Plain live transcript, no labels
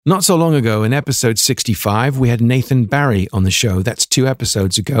Not so long ago, in episode 65, we had Nathan Barry on the show. That's 2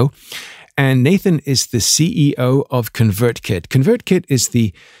 episodes ago. And Nathan is the CEO of ConvertKit. ConvertKit is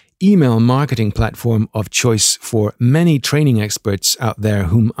the email marketing platform of choice for many training experts out there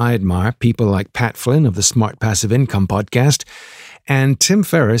whom I admire, people like Pat Flynn of the Smart Passive Income podcast, and Tim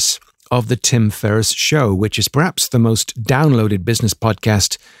Ferriss of The Tim Ferriss Show, which is perhaps the most downloaded business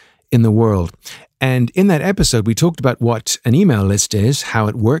podcast in the world. And in that episode, we talked about what an email list is, how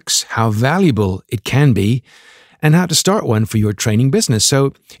it works, how valuable it can be, and how to start one for your training business.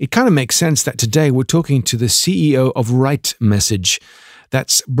 So it kind of makes sense that today we're talking to the CEO of RightMessage.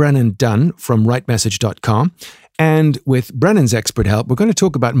 That's Brennan Dunn from rightmessage.com. And with Brennan's expert help, we're going to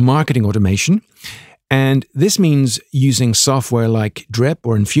talk about marketing automation. And this means using software like Drip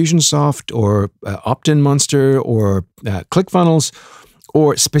or Infusionsoft or Opt-in Monster or ClickFunnels,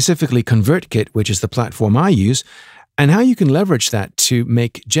 or specifically ConvertKit, which is the platform I use, and how you can leverage that to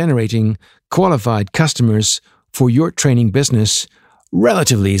make generating qualified customers for your training business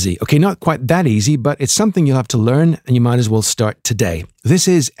relatively easy. Okay, not quite that easy, but it's something you'll have to learn, and you might as well start today. This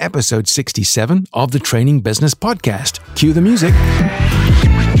is episode 67 of the Training Business Podcast. Cue the music.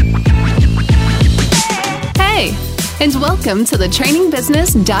 Hey, and welcome to the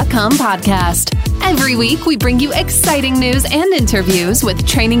trainingbusiness.com podcast. Every week, we bring you exciting news and interviews with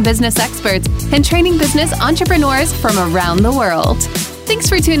training business experts and training business entrepreneurs from around the world. Thanks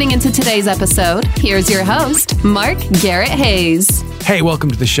for tuning into today's episode. Here's your host, Mark Garrett Hayes. Hey, welcome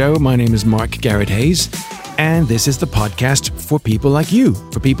to the show. My name is Mark Garrett Hayes, and this is the podcast for people like you,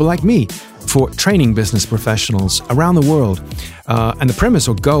 for people like me, for training business professionals around the world. And the premise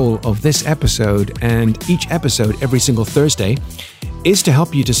or goal of this episode and each episode every single Thursday is to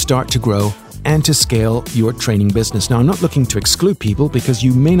help you to start to grow and to scale your training business. Now, I'm not looking to exclude people because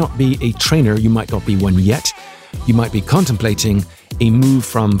you may not be a trainer, you might not be one yet. You might be contemplating a move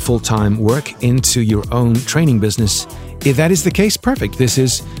from full-time work into your own training business. If that is the case, perfect. This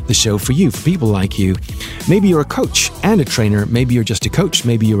is the show for you, for people like you. Maybe you're a coach and a trainer. Maybe you're just a coach.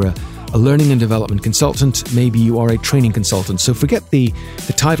 Maybe you're a learning and development consultant. Maybe you are a training consultant. So forget the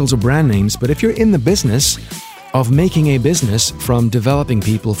titles or brand names, but if you're in the business of making a business, from developing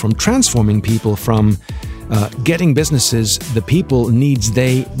people, from transforming people, from getting businesses the people needs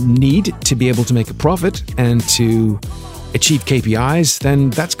they need to be able to make a profit and to achieve KPIs, then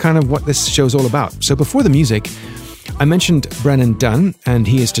that's kind of what this show's all about. So before the music, I mentioned Brennan Dunn, and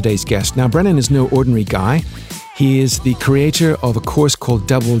he is today's guest. Now, Brennan is no ordinary guy. He is the creator of a course called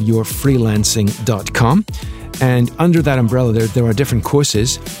doubleyourfreelancing.com. And under that umbrella, there are different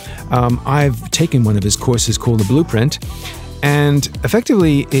courses. I've taken one of his courses called The Blueprint, and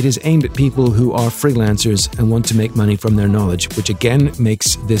effectively it is aimed at people who are freelancers and want to make money from their knowledge, which again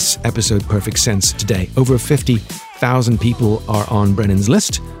makes this episode perfect sense today. Over 50,000 people are on Brennan's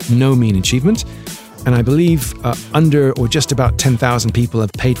list, no mean achievement, and I believe under or just about 10,000 people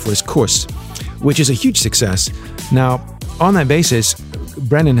have paid for his course, which is a huge success. Now, on that basis,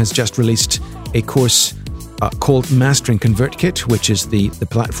 Brennan has just released a course called Mastering ConvertKit, which is the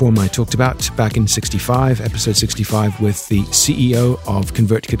platform I talked about back in episode 65, with the CEO of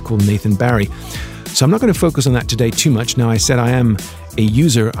ConvertKit called Nathan Barry. So I'm not going to focus on that today too much. Now, I said I am a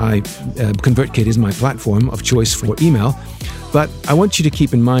user. ConvertKit is my platform of choice for email, but I want you to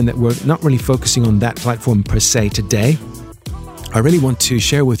keep in mind that we're not really focusing on that platform per se today. I really want to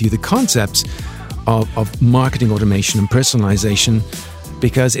share with you the concepts of marketing automation and personalization,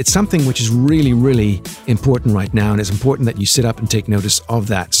 because it's something which is really, really important right now, and it's important that you sit up and take notice of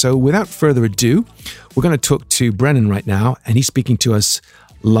that. So without further ado, we're going to talk to Brennan right now, and he's speaking to us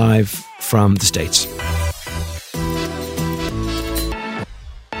live from the States.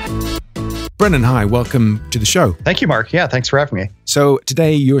 Brennan, hi, welcome to the show. Thank you, Mark. Yeah, thanks for having me. So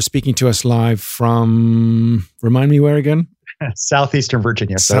today you're speaking to us live from, remind me where again? Southeastern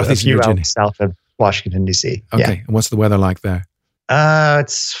Virginia. Southeastern Virginia. South of Washington, D.C. Okay, yeah. And what's the weather like there?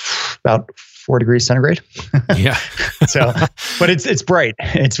 It's about 4 degrees centigrade. Yeah. But it's bright.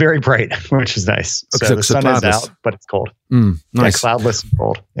 It's very bright, which is nice. So the sun is out, but it's cold. Nice. Yeah, cloudless and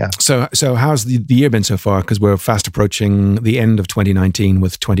cold. Yeah. So how's the year been so far? Because we're fast approaching the end of 2019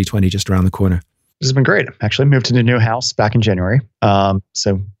 with 2020 just around the corner. This has been great. Actually moved into a new house back in January.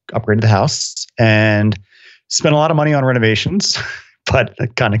 So upgraded the house and spent a lot of money on renovations, but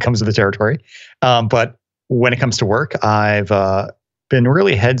that kind of comes with the territory. But when it comes to work, I've been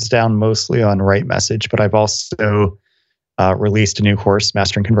really heads down mostly on RightMessage, but I've also released a new course,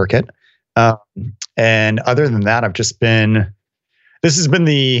 Mastering ConvertKit. And other than that, this has been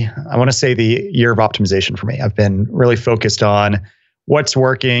the year of optimization for me. I've been really focused on what's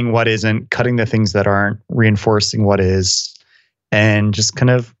working, what isn't, cutting the things that aren't, reinforcing what is, and just kind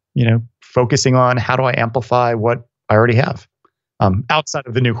of, focusing on how do I amplify what I already have, outside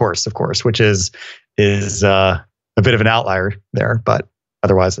of the new course, of course, which is a bit of an outlier there, but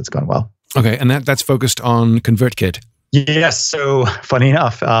otherwise it's going well. Okay, and that's focused on ConvertKit. Yes. So funny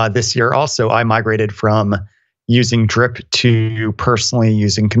enough, this year also I migrated from using Drip to personally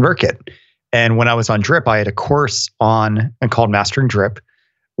using ConvertKit. And when I was on Drip, I had a course called Mastering Drip,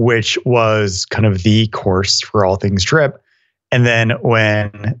 which was kind of the course for all things Drip. And then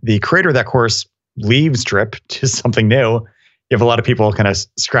when the creator of that course leaves Drip to something new, you have a lot of people kind of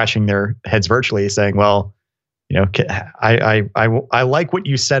scratching their heads virtually saying, well, I like what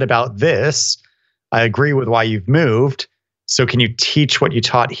you said about this. I agree with why you've moved. So can you teach what you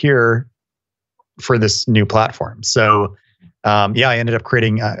taught here for this new platform? So I ended up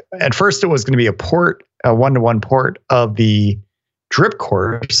creating, at first it was going to be a one-to-one port of the Drip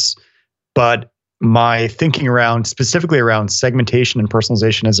course, but my thinking specifically around segmentation and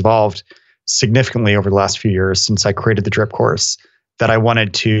personalization has evolved significantly over the last few years since I created the Drip course, that I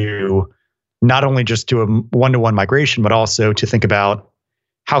wanted to not only just do a one-to-one migration, but also to think about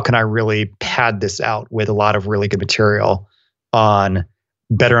how can I really pad this out with a lot of really good material on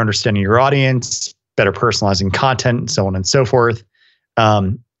better understanding your audience, better personalizing content, and so on and so forth.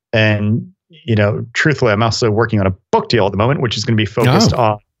 Truthfully, I'm also working on a book deal at the moment, which is going to be focused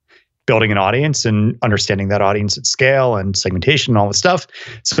on building an audience and understanding that audience at scale and segmentation and all this stuff.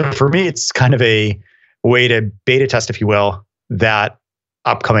 So for me, it's kind of a way to beta test, if you will, that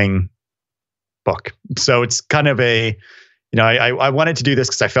upcoming book. So it's kind of I wanted to do this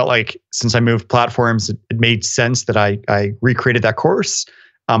because I felt like since I moved platforms, it made sense that I recreated that course.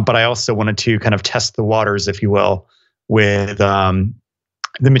 But I also wanted to kind of test the waters, if you will, with the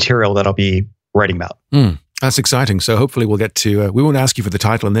material that I'll be writing about. That's exciting. So hopefully we'll get to, we won't ask you for the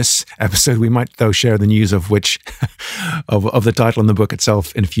title in this episode. We might, though, share the news of which, of the title in the book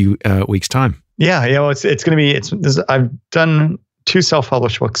itself in a few weeks' time. Yeah. It's going to be, I've done 2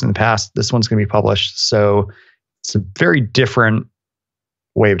 self-published books in the past. This one's going to be published. So it's a very different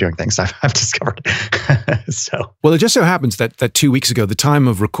way of doing things I've discovered. Well, it just so happens that 2 weeks ago, the time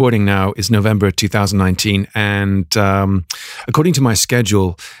of recording now is November 2019. And according to my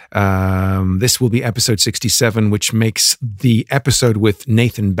schedule, this will be episode 67, which makes the episode with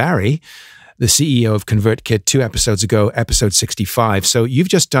Nathan Barry, the CEO of ConvertKit, 2 episodes ago, episode 65. So you've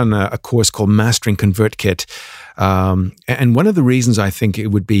just done a course called Mastering ConvertKit. And one of the reasons I think it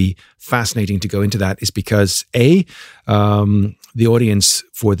would be fascinating to go into that is because the audience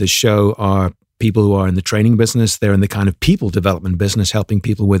for the show are people who are in the training business. They're in the kind of people development business, helping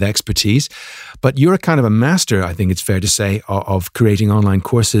people with expertise. But you're a kind of a master, I think it's fair to say, of creating online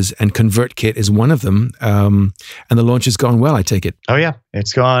courses, and ConvertKit is one of them. And the launch has gone well, I take it. Oh yeah,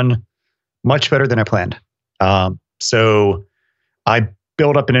 it's gone much better than I planned. So I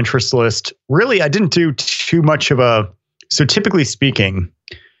built up an interest list. Really, I didn't do too much so typically speaking,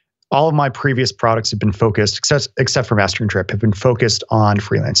 all of my previous products have been focused, except for Mastering Drip, have been focused on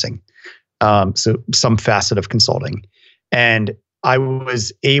freelancing. So some facet of consulting. And I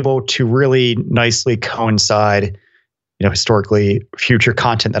was able to really nicely coincide, historically future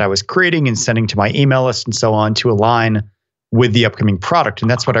content that I was creating and sending to my email list and so on to align with the upcoming product. And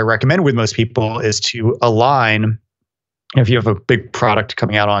that's what I recommend with most people, is to align, if you have a big product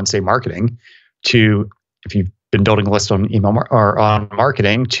coming out on, say, marketing, if you've been building a list on email or on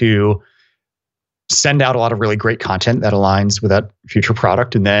marketing, to send out a lot of really great content that aligns with that future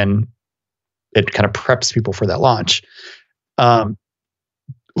product. And then it kind of preps people for that launch. A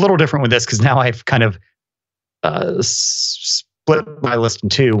little different with this because now I've kind of split my list in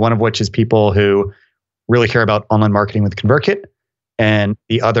 2, one of which is people who really care about online marketing with ConvertKit, and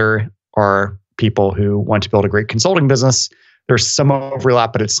the other are people who want to build a great consulting business. There's some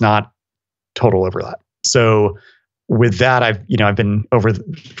overlap, but it's not total overlap. So with that, I've been over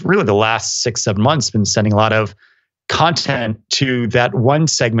really the last 6-7 months been sending a lot of content to that one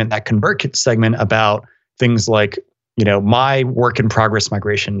segment, that ConvertKit segment, about things like, my work in progress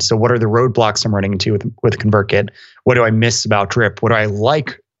migration. So what are the roadblocks I'm running into with ConvertKit? What do I miss about Drip? What do I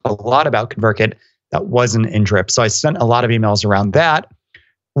like a lot about ConvertKit that wasn't in Drip? So I sent a lot of emails around that,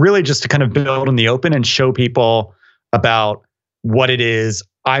 really just to kind of build in the open and show people about what it is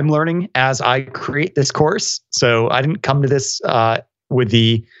I'm learning as I create this course. So I didn't come to this with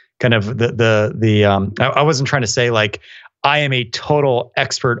the kind of I wasn't trying to say like I am a total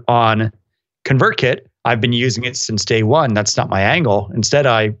expert on ConvertKit. I've been using it since day one. That's not my angle. Instead,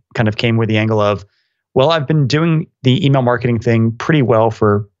 I kind of came with the angle of, well, I've been doing the email marketing thing pretty well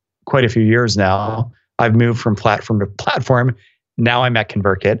for quite a few years now. I've moved from platform to platform. Now I'm at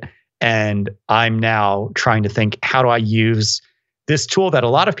ConvertKit, and I'm now trying to think, how do I use this tool that a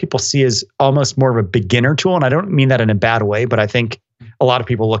lot of people see as almost more of a beginner tool. And I don't mean that in a bad way, but I think a lot of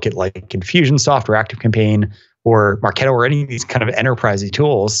people look at like Infusionsoft or ActiveCampaign or Marketo or any of these kind of enterprisey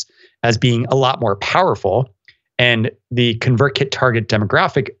tools as being a lot more powerful. And the ConvertKit target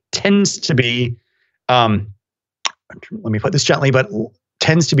demographic tends to be, let me put this gently, but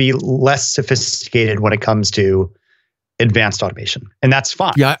tends to be less sophisticated when it comes to advanced automation. And that's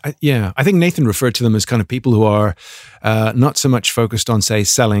fine. Yeah. I think Nathan referred to them as kind of people who are not so much focused on, say,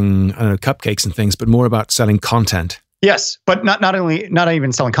 selling cupcakes and things, but more about selling content. Yes, but not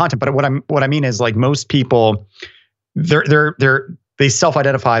even selling content. But what I mean is like most people, they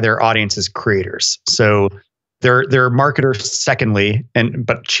self-identify their audience as creators. So they're marketers secondly,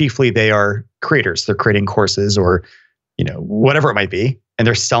 but chiefly they are creators. They're creating courses or whatever it might be, and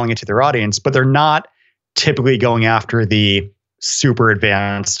they're selling it to their audience. But they're not typically going after the super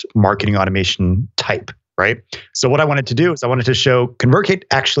advanced marketing automation type, right? So what I wanted to do is I wanted to show ConvertKit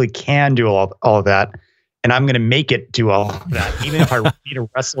actually can do all of that. And I'm going to make it do all of that, even if I need to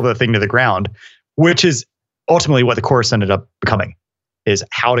wrestle the thing to the ground, which is ultimately what the course ended up becoming, is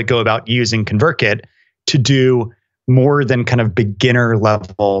how to go about using ConvertKit to do more than kind of beginner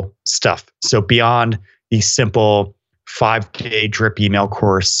level stuff. So beyond the simple 5-day drip email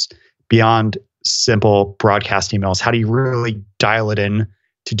course, beyond simple broadcast emails, how do you really dial it in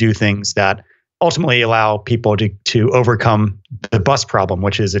to do things that ultimately allow people to overcome the bus problem,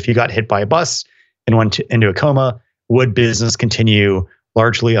 which is if you got hit by a bus and went into a coma, would business continue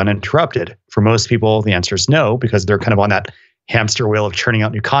largely uninterrupted? For most people, the answer is no, because they're kind of on that hamster wheel of churning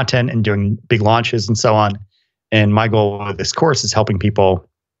out new content and doing big launches and so on. And my goal with this course is helping people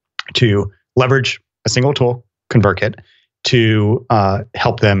to leverage a single tool, ConvertKit, to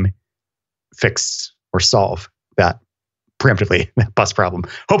help them fix or solve that preemptively bus problem.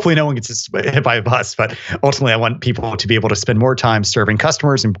 Hopefully no one gets hit by a bus, but ultimately I want people to be able to spend more time serving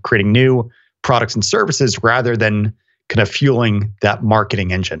customers and creating new products and services rather than kind of fueling that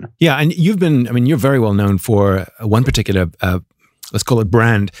marketing engine. Yeah, and you're very well known for one particular, let's call it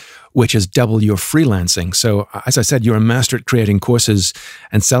brand, which is Double Your Freelancing. So as I said, you're a master at creating courses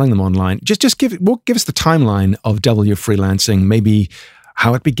and selling them online. Just give us the timeline of Double Your Freelancing, maybe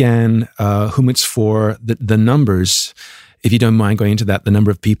how it began, whom it's for, the numbers, if you don't mind going into that, the number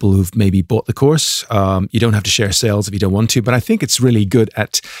of people who've maybe bought the course. You don't have to share sales if you don't want to, but I think it's really good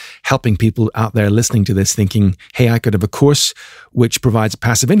at helping people out there listening to this thinking, hey, I could have a course which provides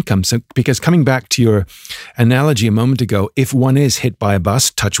passive income. So, because coming back to your analogy a moment ago, if one is hit by a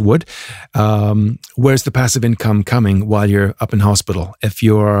bus, touch wood, where's the passive income coming while you're up in hospital? If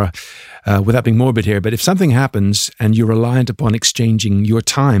you're, without being morbid here, but if something happens and you're reliant upon exchanging your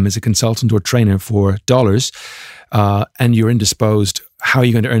time as a consultant or trainer for dollars, and you're indisposed, how are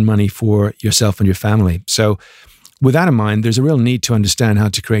you going to earn money for yourself and your family? So with that in mind, there's a real need to understand how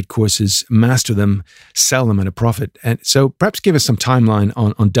to create courses, master them, sell them at a profit. And so perhaps give us some timeline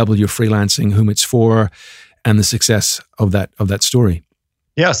on Double Your Freelancing, whom it's for, and the success of that story.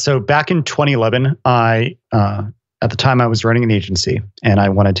 Yeah. So back in 2011, at the time I was running an agency and I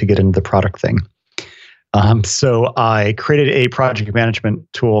wanted to get into the product thing. So I created a project management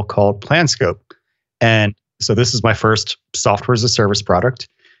tool called PlanScope. And so this is my first software as a service product.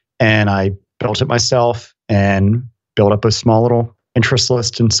 And I built it myself and built up a small little interest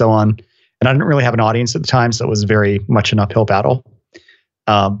list and so on. And I didn't really have an audience at the time, so it was very much an uphill battle.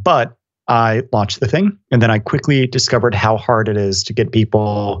 But I launched the thing. And then I quickly discovered how hard it is to get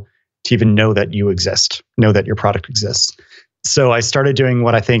people to even know that you exist, know that your product exists. So I started doing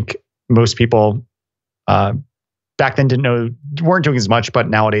what I think most people back then weren't doing as much, but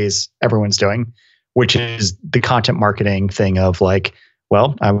nowadays everyone's doing, which is the content marketing thing of like,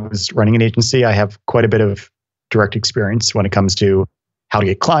 well, I was running an agency. I have quite a bit of direct experience when it comes to how to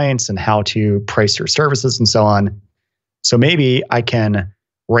get clients and how to price your services and so on. So maybe I can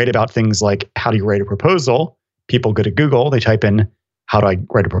write about things like how do you write a proposal? People go to Google, they type in, how do I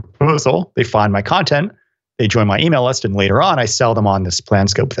write a proposal? They find my content, they join my email list, and later on I sell them on this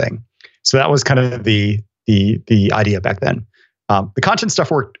PlanScope thing. So that was kind of the idea back then. The content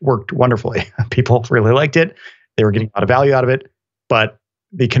stuff worked wonderfully. People really liked it. They were getting a lot of value out of it. But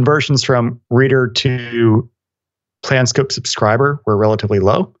the conversions from reader to PlanScope subscriber were relatively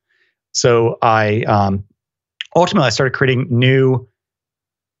low. So I ultimately started creating new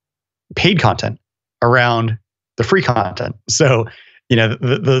paid content around the free content. So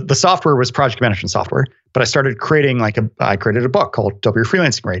the software was project management software, but I started creating I created a book called Double Your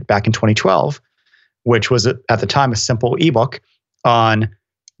Freelancing Rate back in 2012, which was at the time a simple ebook on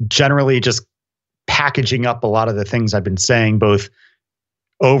generally just packaging up a lot of the things I've been saying, both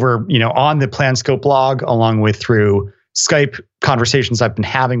over, on the PlanScope blog, along with through Skype conversations I've been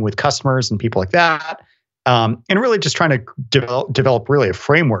having with customers and people like that. And really just trying to develop really a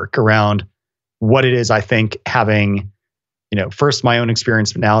framework around what it is I think having, first my own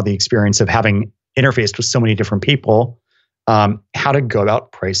experience, but now the experience of having interfaced with so many different people, how to go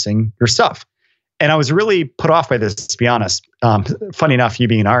about pricing your stuff. And I was really put off by this, to be honest. Funny enough, you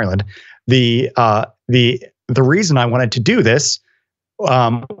being in Ireland, the reason I wanted to do this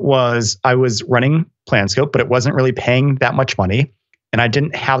was I was running PlanScope, but it wasn't really paying that much money. And I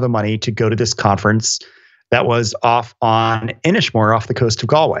didn't have the money to go to this conference that was off on Inishmore off the coast of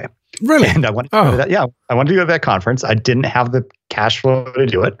Galway. Really? And I wanted to go to that. Yeah, I wanted to go to that conference. I didn't have the cash flow to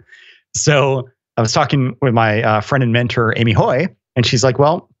do it. So I was talking with my friend and mentor, Amy Hoy, and she's like,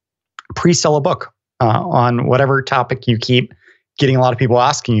 well, pre-sell a book on whatever topic you keep getting a lot of people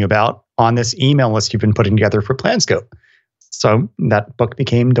asking you about on this email list you've been putting together for PlanScope. So that book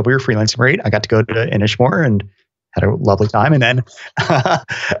became Double Your Freelancing Rate. I got to go to Inishmore and had a lovely time. And then,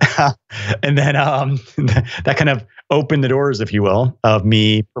 that kind of opened the doors, if you will, of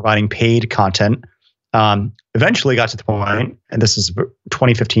me providing paid content. Eventually got to the point, and this is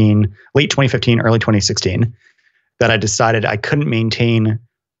 2015, late 2015, early 2016, that I decided I couldn't maintain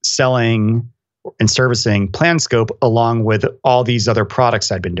selling and servicing PlanScope along with all these other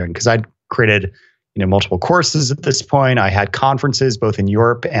products I'd been doing, because I'd created multiple courses at this point. I had conferences both in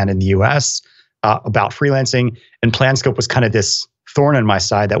Europe and in the US about freelancing, and PlanScope was kind of this thorn in my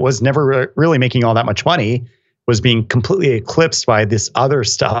side that was never really making all that much money, was being completely eclipsed by this other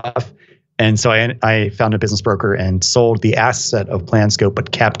stuff. And so I found a business broker and sold the asset of PlanScope,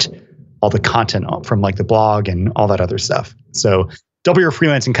 but kept all the content from like the blog and all that other stuff. So Double Your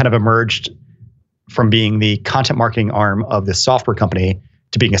Freelancing kind of emerged from being the content marketing arm of the software company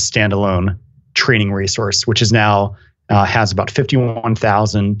to being a standalone training resource, which is now has about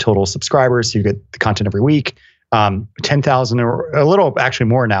 51,000 total subscribers. So you get the content every week, 10,000 or a little, actually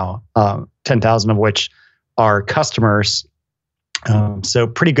more now, 10,000 of which are customers. So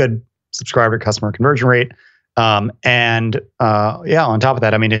pretty good subscriber to customer conversion rate. On top of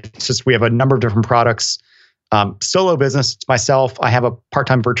that, I mean, it's just, we have a number of different products. Solo business, it's myself. I have a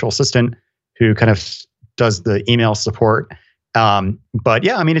part-time virtual assistant who kind of does the email support. But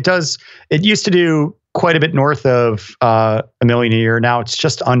yeah, I mean, it used to do quite a bit north of $1 million a year. Now it's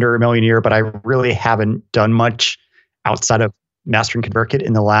just under $1 million a year, but I really haven't done much outside of mastering ConvertKit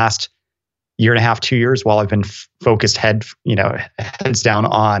in the last year and a half, 2 years, while I've been focused heads down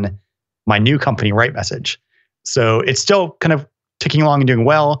on my new company, Right Message. So it's still kind of ticking along and doing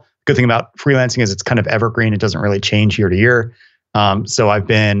well. Good thing about freelancing is it's kind of evergreen. It doesn't really change year to year. So I've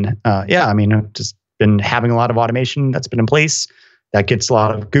been, just been having a lot of automation that's been in place that gets a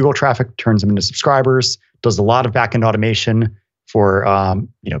lot of Google traffic, turns them into subscribers, does a lot of backend automation for,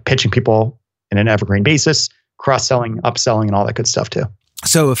 pitching people in an evergreen basis, cross-selling, upselling, and all that good stuff too.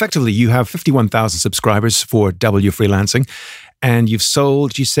 So effectively, you have 51,000 subscribers for Double Your Freelancing, and you've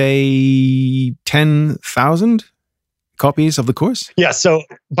sold, you say, 10,000 copies of the course? Yeah. So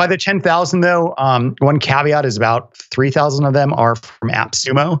by the 10,000, though, one caveat is about 3,000 of them are from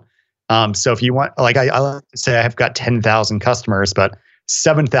AppSumo. So if you want, like I like to say, I've got 10,000 customers, but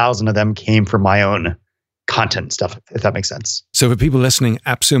 7,000 of them came from my own content stuff, if that makes sense. So for people listening,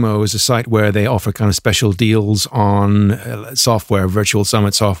 AppSumo is a site where they offer kind of special deals on software, virtual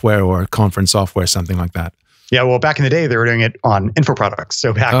summit software or conference software, something like that. Yeah, well, back in the day, they were doing it on info products.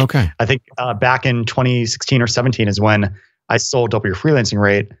 So I think back in 2016 or 17 is when I sold Double Your Freelancing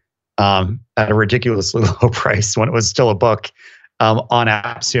Rate at a ridiculously low price when it was still a book on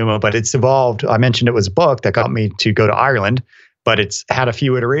AppSumo. But it's evolved. I mentioned it was a book that got me to go to Ireland, but it's had a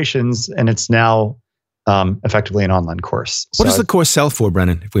few iterations and it's now effectively an online course. What does the course sell for,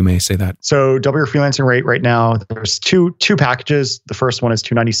 Brennan, if we may say that? So Double Your Freelancing Rate right now, there's two packages. The first one is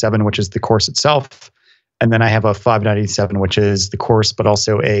 $297, which is the course itself. And then I have a $597, which is the course, but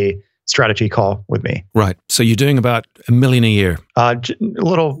also a strategy call with me. Right. So you're doing about $1 million a year. A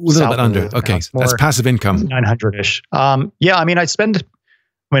little bit under. Okay. That's passive income. 900-ish. Yeah. I mean,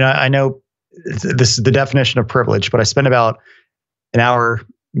 I know this is the definition of privilege, but I spend about an hour,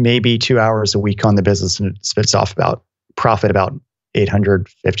 maybe 2 hours a week on the business, and it spits off about profit about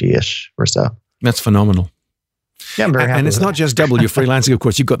 850-ish or so. That's phenomenal. Yeah, I'm very happy. And it's not just Double Your Freelancing, of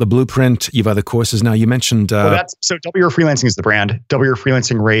course. You've got the Blueprint. You've other courses now. You mentioned... so Double Your Freelancing is the brand. Double Your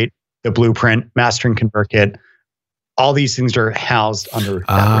Freelancing Rate, the Blueprint, Mastering ConvertKit. All these things are housed under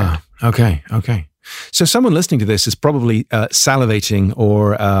that brand. Okay. So someone listening to this is probably salivating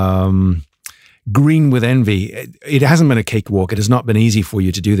or green with envy. It hasn't been a cakewalk. It has not been easy for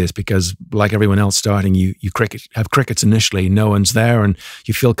you to do this because, like everyone else starting, you have crickets initially. No one's there, and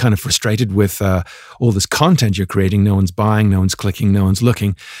you feel kind of frustrated with all this content you're creating. No one's buying, no one's clicking, no one's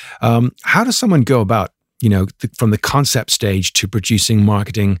looking. How does someone go about, from the concept stage to producing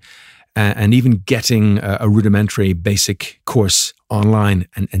marketing and even getting a rudimentary basic course online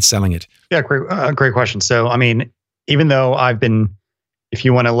and selling it? Yeah, great question. So, I mean, even though if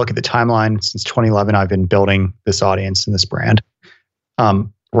you want to look at the timeline, since 2011, I've been building this audience and this brand.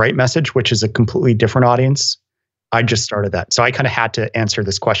 Right Message, which is a completely different audience, I just started that. So I kind of had to answer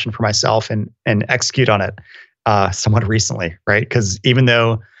this question for myself and execute on it somewhat recently, right? Because even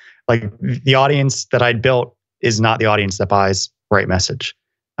though like the audience that I'd built is not the audience that buys Right Message.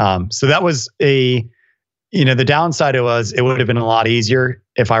 So that was the downside it would have been a lot easier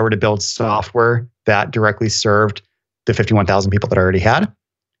if I were to build software that directly served the 51,000 people that I already had.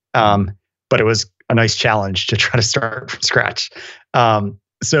 But it was a nice challenge to try to start from scratch.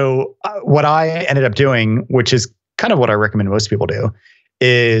 So what I ended up doing, which is kind of what I recommend most people do,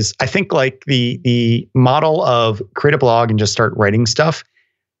 is I think like the model of create a blog and just start writing stuff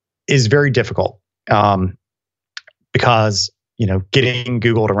is very difficult because getting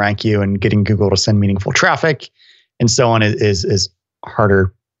Google to rank you and getting Google to send meaningful traffic and so on is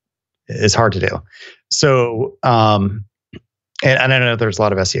hard to do. So, and I know there's a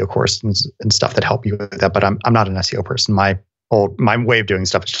lot of SEO courses and stuff that help you with that, but I'm not an SEO person. My way of doing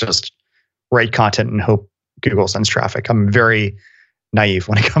stuff is just write content and hope Google sends traffic. I'm very naive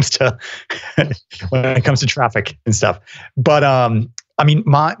when it comes to traffic and stuff. But I mean,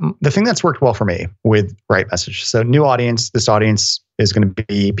 the thing that's worked well for me with Right Message. So new audience. This audience is going to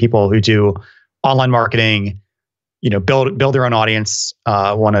be people who do online marketing, build their own audience,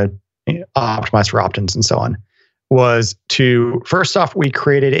 want to optimize for opt-ins and so on. Was to first off, we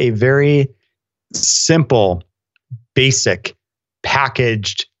created a very simple, basic,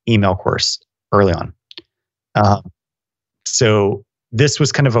 packaged email course early on. So this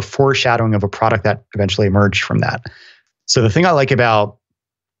was kind of a foreshadowing of a product that eventually emerged from that. So the thing I like about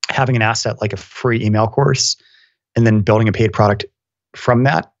having an asset like a free email course and then building a paid product from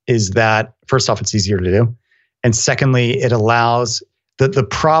that is that first off, it's easier to do. And secondly, it allows the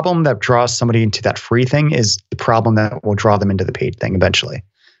problem that draws somebody into that free thing is the problem that will draw them into the paid thing eventually.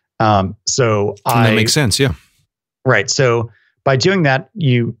 That makes sense. Yeah. Right. So by doing that,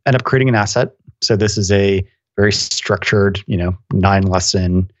 you end up creating an asset. So this is a very structured,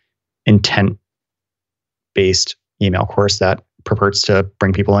 9-lesson intent-based email course that purports to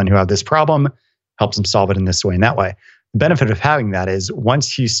bring people in who have this problem, helps them solve it in this way and that way. The benefit of having that is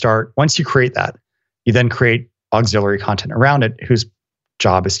once you create that, you then create auxiliary content around it whose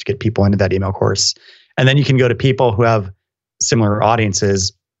job is to get people into that email course. And then you can go to people who have similar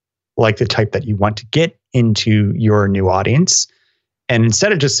audiences, like the type that you want to get into your new audience. And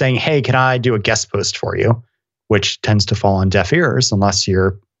instead of just saying, hey, can I do a guest post for you, which tends to fall on deaf ears unless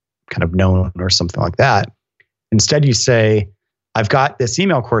you're kind of known or something like that. Instead, you say, I've got this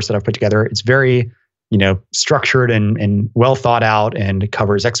email course that I've put together. It's very, structured and well thought out, and it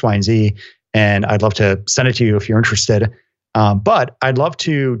covers X, Y, and Z. And I'd love to send it to you if you're interested. But I'd love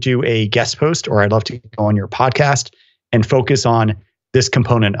to do a guest post, or I'd love to go on your podcast and focus on this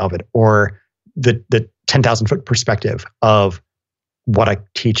component of it, or the 10,000 foot perspective of what I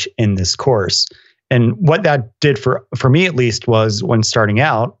teach in this course. And what that did for me, at least, was when starting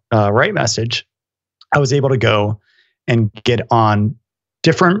out Right Message, I was able to go and get on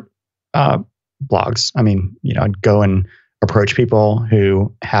different blogs. I mean, I'd go and approach people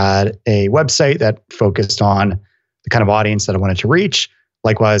who had a website that focused on the kind of audience that I wanted to reach.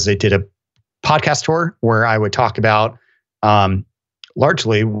 Likewise, I did a podcast tour where I would talk about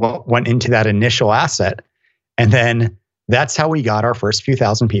largely what went into that initial asset. And then that's how we got our first few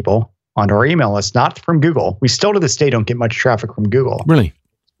thousand people onto our email list, not from Google. We still to this day don't get much traffic from Google. Really?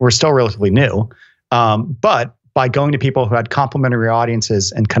 We're still relatively new. But by going to people who had complementary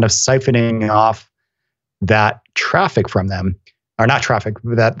audiences and kind of siphoning off that traffic from them, or not traffic,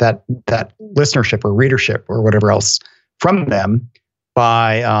 that listenership or readership or whatever else from them,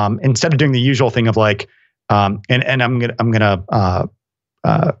 by instead of doing the usual thing of like, and I'm gonna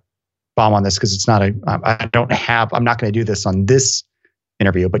bomb on this because it's not I'm not going to do this on this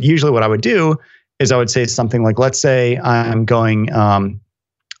interview, but usually what I would do is I would say something like, let's say I'm going,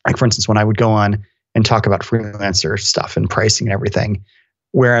 like for instance, when I would go on and talk about freelancer stuff and pricing and everything.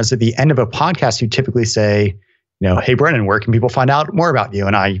 Whereas at the end of a podcast, you typically say, hey, Brennan, where can people find out more about you?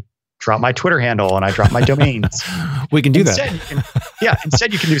 And I drop my Twitter handle and I drop my domains. We can do instead, that.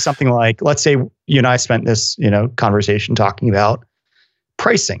 Instead you can do something like, let's say you and I spent this, conversation talking about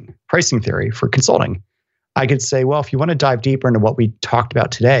pricing theory for consulting. I could say, well, if you want to dive deeper into what we talked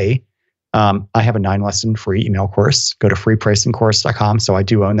about today, I have a 9-lesson free email course. Go to freepricingcourse.com. So I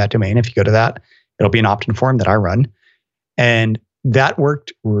do own that domain. If you go to that, it'll be an opt-in form that I run. And that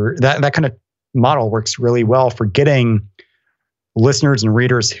worked. That kind of model works really well for getting listeners and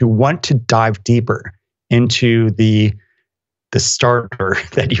readers who want to dive deeper into the starter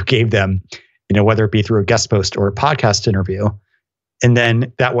that you gave them, whether it be through a guest post or a podcast interview. And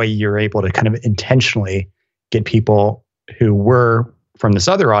then that way you're able to kind of intentionally get people who were from this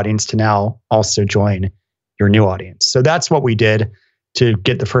other audience to now also join your new audience. So that's what we did to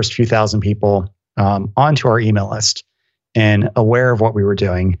get the first few thousand people onto our email list and aware of what we were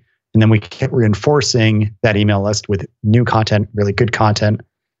doing. And then we kept reinforcing that email list with new content, really good content,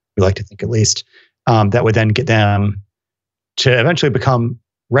 we like to think at least, that would then get them to eventually become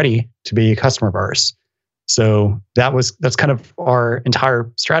ready to be a customer of ours. So that's kind of our entire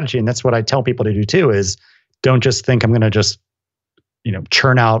strategy. And that's what I tell people to do too, is don't just think I'm going to just,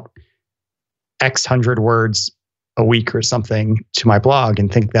 churn out X hundred words a week or something to my blog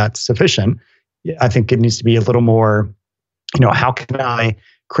and think that's sufficient. I think it needs to be a little more, how can I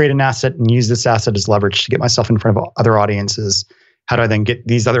create an asset and use this asset as leverage to get myself in front of other audiences? How do I then get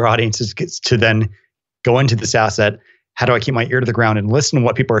these other audiences to then go into this asset? How do I keep my ear to the ground and listen to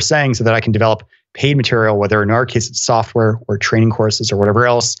what people are saying so that I can develop paid material, whether in our case it's software or training courses or whatever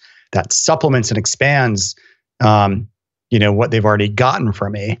else that supplements and expands, what they've already gotten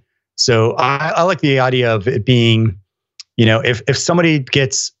from me. So I like the idea of it being, if somebody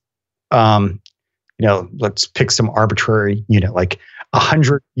gets, let's pick some arbitrary unit, like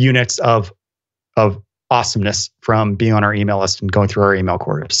 100 units of awesomeness from being on our email list and going through our email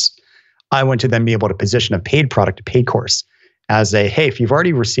course. I want to then be able to position a paid product, a paid course as hey, if you've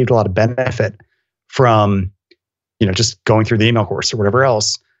already received a lot of benefit from, just going through the email course or whatever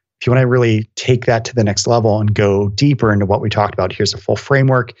else, if you want to really take that to the next level and go deeper into what we talked about, here's a full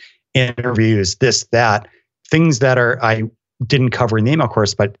framework, interviews, this, that, things that I didn't cover in the email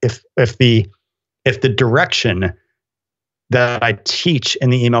course. But if the direction that I teach in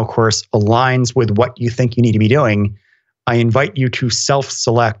the email course aligns with what you think you need to be doing, I invite you to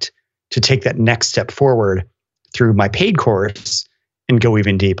self-select to take that next step forward through my paid course and go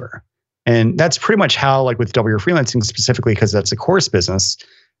even deeper. And that's pretty much how, like with Double Your Freelancing specifically, because that's a course business,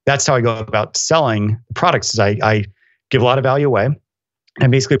 that's how I go about selling the products. Is I give a lot of value away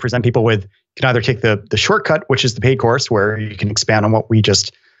and basically present people with, you can either take the shortcut, which is the paid course, where you can expand on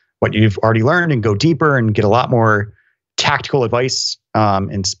what you've already learned and go deeper and get a lot more tactical advice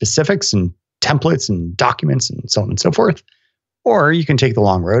and specifics and templates and documents and so on and so forth. Or you can take the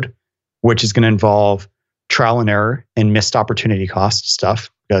long road, which is going to involve trial and error and missed opportunity cost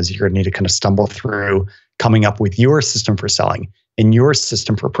stuff, because you're going to need to kind of stumble through coming up with your system for selling and your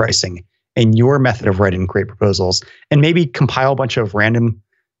system for pricing and your method of writing great proposals, and maybe compile a bunch of random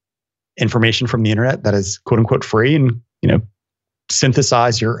information from the internet that is quote unquote free and,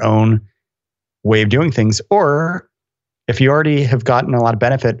 synthesize your own way of doing things. Or if you already have gotten a lot of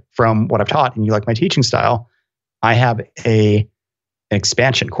benefit from what I've taught and you like my teaching style, I have an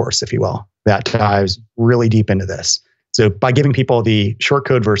expansion course, if you will, that dives really deep into this. So by giving people the short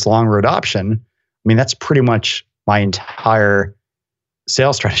code versus long road option, that's pretty much my entire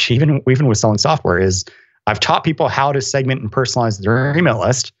sales strategy, even with selling software, is I've taught people how to segment and personalize their email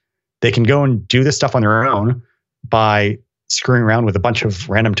list. They can go and do this stuff on their own by screwing around with a bunch of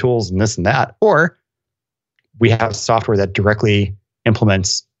random tools and this and that. Or we have software that directly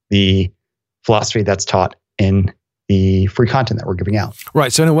implements the philosophy that's taught in the free content that we're giving out.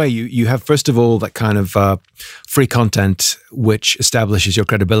 Right. So in a way, you have, first of all, that kind of free content which establishes your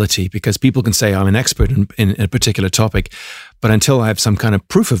credibility, because people can say I'm an expert in a particular topic, but until I have some kind of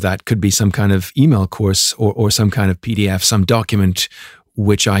proof of that, could be some kind of email course or some kind of PDF, some document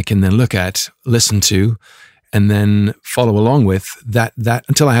which I can then look at, listen to, and then follow along with that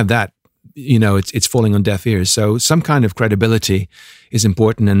until I have that, it's falling on deaf ears. So some kind of credibility is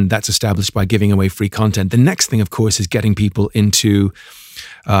important, and that's established by giving away free content. The next thing, of course, is getting people into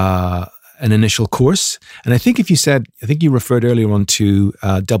an initial course. And I think you referred earlier on to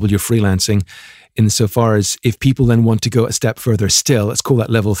Double Your Freelancing, insofar as if people then want to go a step further still, let's call that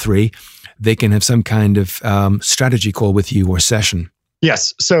level 3, they can have some kind of strategy call with you or session.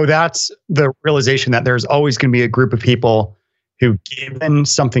 Yes. So that's the realization that there's always going to be a group of people who, given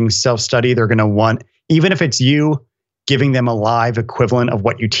something self-study, they're going to want, even if it's you giving them a live equivalent of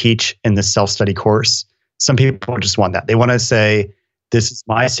what you teach in the self-study course. Some people just want that. They want to say, this is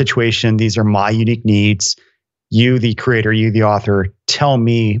my situation. These are my unique needs. You, the creator, you, the author, tell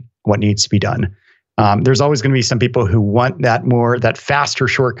me what needs to be done. There's always going to be some people who want that faster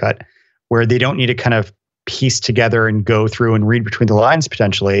shortcut where they don't need to kind of piece together and go through and read between the lines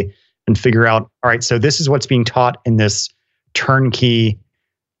potentially and figure out, all right, so this is what's being taught in this turnkey,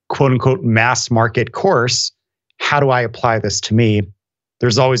 quote unquote, mass market course. How do I apply this to me?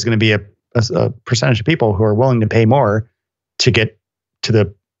 There's always going to be a percentage of people who are willing to pay more to get to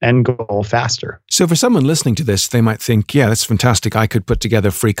the end goal faster. So for someone listening to this, they might think, yeah, that's fantastic. I could put together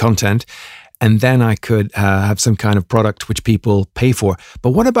free content and then I could have some kind of product which people pay for.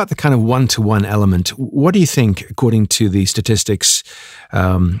 But what about the kind of one-to-one element? What do you think, according to the statistics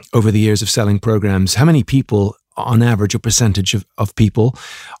over the years of selling programs, how many people on average or percentage of people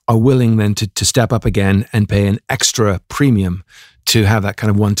are willing then to step up again and pay an extra premium to have that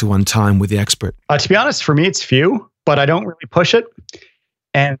kind of one-to-one time with the expert? To be honest, for me, it's few, but I don't really push it.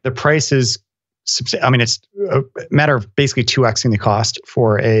 And the price is, it's a matter of basically 2xing the cost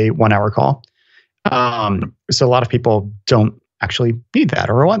for a 1 hour call. So a lot of people don't actually need that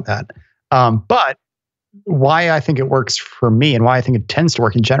or want that. But why I think it works for me and why I think it tends to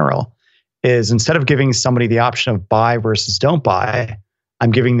work in general is instead of giving somebody the option of buy versus don't buy,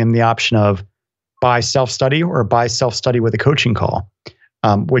 I'm giving them the option of buy self-study or buy self-study with a coaching call,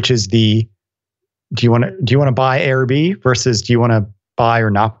 which is do you want to buy A or B versus do you want to buy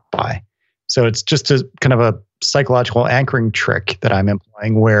or not buy? So it's just a kind of a psychological anchoring trick that I'm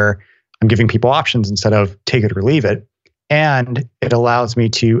employing where I'm giving people options instead of take it or leave it. And it allows me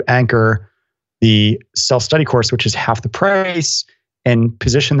to anchor the self-study course, which is half the price, and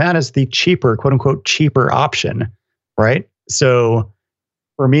position that as the cheaper, quote unquote, cheaper option, right? So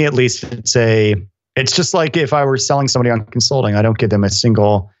for me, at least, it's just like if I were selling somebody on consulting, I don't give them a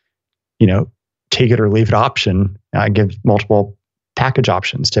single, take it or leave it option. I give multiple package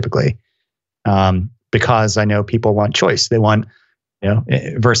options typically, because I know people want choice. They want,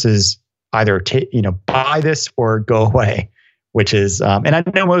 versus either buy this or go away, which is, and I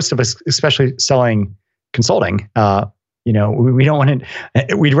know most of us, especially selling consulting, we don't want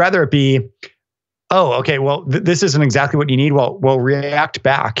it. We'd rather it be, oh, okay, well, this isn't exactly what you need. Well, we'll react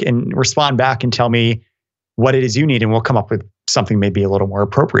back and respond back and tell me what it is you need, and we'll come up with something maybe a little more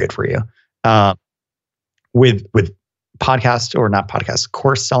appropriate for you. With podcast or not podcast,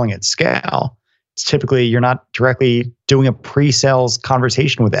 course selling at scale, it's typically you're not directly doing a pre-sales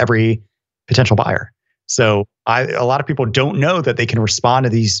conversation with every potential buyer. So a lot of people don't know that they can respond to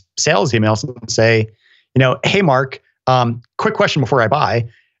these sales emails and say, hey, Mark, quick question before I buy.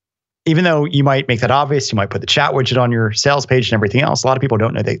 Even though you might make that obvious, you might put the chat widget on your sales page and everything else. A lot of people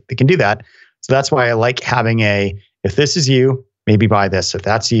don't know they can do that. So that's why I like having if this is you, maybe buy this. If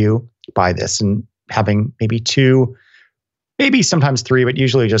that's you, buy this. And having maybe two, maybe sometimes three, but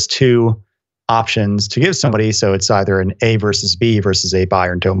usually just two options to give somebody. So it's either an A versus B versus a buy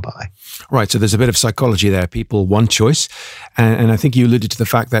or don't buy. Right. So there's a bit of psychology there. People want choice. And I think you alluded to the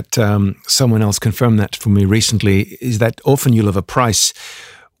fact that someone else confirmed that for me recently, is that often you'll have a price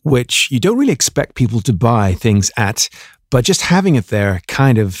which you don't really expect people to buy things at, but just having it there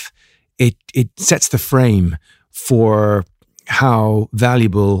kind of, it sets the frame for how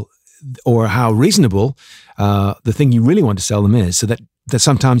valuable or how reasonable the thing you really want to sell them is. So that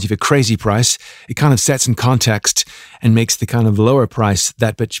sometimes if a crazy price, it kind of sets in context and makes the kind of lower price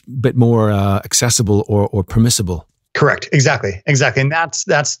that bit more accessible or permissible. Correct. Exactly. And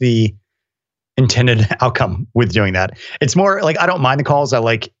that's the intended outcome with doing that. It's more like, I don't mind the calls. I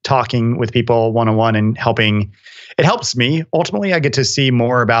like talking with people one-on-one and helping. It helps me. Ultimately, I get to see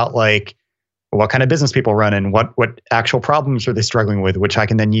more about like what kind of business people run and what actual problems are they struggling with, which I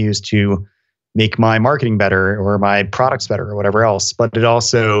can then use to make my marketing better or my products better or whatever else. But it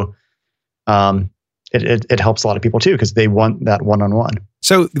also, it helps a lot of people too, because they want that one-on-one.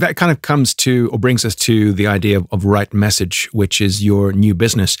 So that kind of comes to, or brings us to the idea of Right Message, which is your new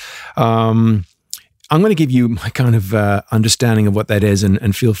business. I'm going to give you my kind of understanding of what that is,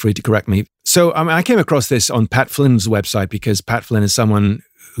 and feel free to correct me. So I came across this on Pat Flynn's website because Pat Flynn is someone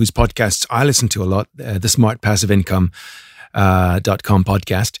whose podcasts I listen to a lot, the smartpassiveincome.com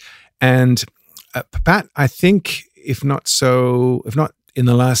podcast. And Pat, I think, if not in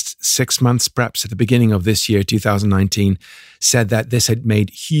the last 6 months, perhaps at the beginning of this year, 2019, said that this had made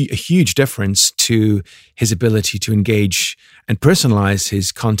a huge difference to his ability to engage and personalize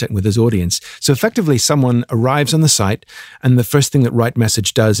his content with his audience. So effectively, someone arrives on the site, and the first thing that Right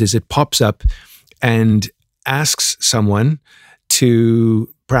Message does is it pops up and asks someone to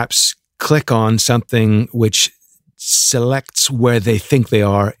perhaps click on something which selects where they think they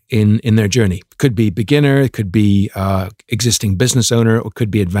are in their journey. It could be beginner, it could be existing business owner, or it could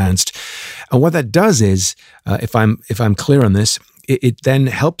be advanced. And what that does is, if I'm clear on this, it then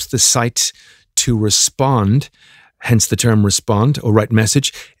helps the site to respond, hence the term respond or write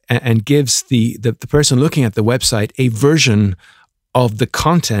message, and gives the person looking at the website a version of the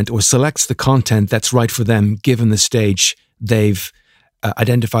content or selects the content that's right for them given the stage they've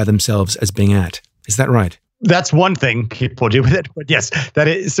identified themselves as being at. Is that right? That's one thing people do with it. But yes, that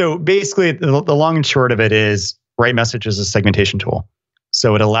is. So basically, the long and short of it is Write Message is a segmentation tool.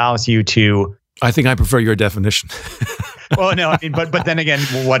 So it allows you to... I think I prefer your definition. Well, no, I mean, but then again,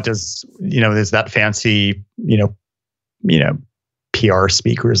 what does, is that fancy, PR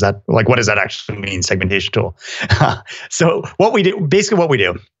speak, or is that like, what does that actually mean, segmentation tool? So what we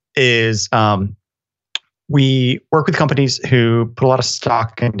do is we work with companies who put a lot of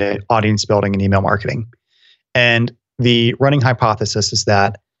stock into audience building and email marketing. And the running hypothesis is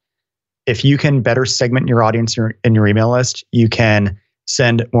that if you can better segment your audience in your email list, you can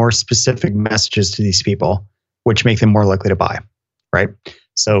send more specific messages to these people, which make them more likely to buy, right?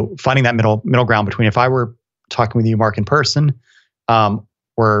 So finding that middle ground between, if I were talking with you, Mark, in person,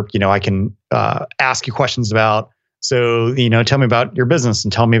 where I can ask you questions about, so tell me about your business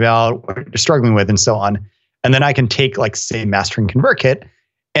and tell me about what you're struggling with and so on, and then I can take, like, say, Mastering ConvertKit,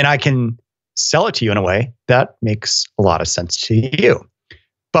 and I can sell it to you in a way that makes a lot of sense to you.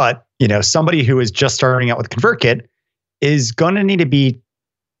 But somebody who is just starting out with ConvertKit is going to need to be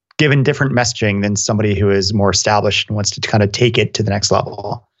given different messaging than somebody who is more established and wants to kind of take it to the next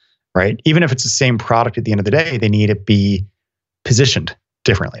level, right? Even if it's the same product at the end of the day, they need to be positioned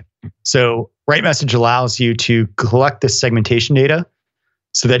differently. So Write Message allows you to collect this segmentation data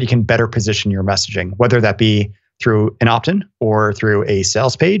so that you can better position your messaging, whether that be through an opt-in or through a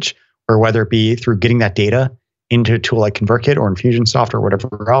sales page, or whether it be through getting that data into a tool like ConvertKit or Infusionsoft or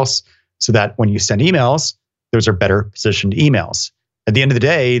whatever else, so that when you send emails, those are better positioned emails. At the end of the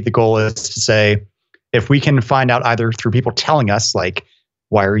day, the goal is to say, if we can find out either through people telling us, like,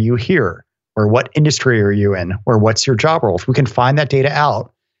 why are you here? Or what industry are you in? Or what's your job role? If we can find that data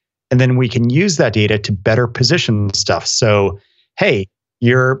out, and then we can use that data to better position stuff. So, hey,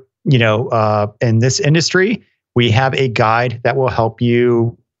 you're, in this industry, we have a guide that will help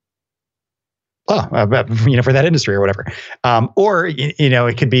you, for that industry or whatever. Or,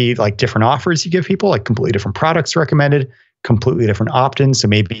 it could be like different offers you give people, like completely different products recommended, completely different opt-ins. So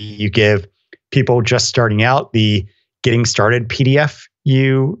maybe you give people just starting out the getting started PDF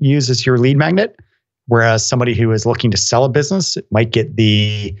you use as your lead magnet, whereas somebody who is looking to sell a business might get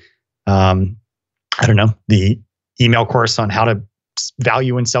the, the email course on how to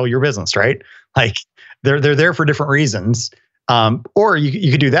value and sell your business, right? Like they're there for different reasons. Or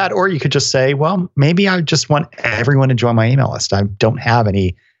you could do that, or you could just say, well, maybe I just want everyone to join my email list. I don't have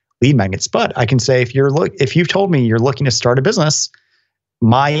any lead magnets, but I can say, if you've told me you're looking to start a business,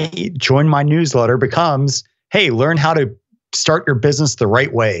 join my newsletter becomes, hey, learn how to start your business the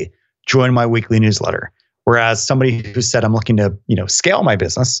right way. Join my weekly newsletter. Whereas somebody who said, I'm looking to, scale my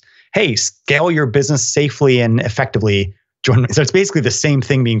business, hey, scale your business safely and effectively. Join me. So it's basically the same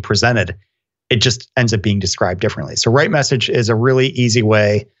thing being presented. It just ends up being described differently. So Write Message is a really easy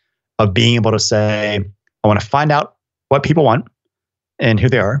way of being able to say, I want to find out what people want and who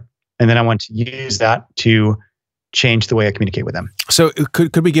they are. And then I want to use that to change the way I communicate with them. So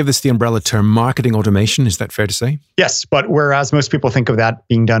could we give this the umbrella term marketing automation? Is that fair to say? Yes, but whereas most people think of that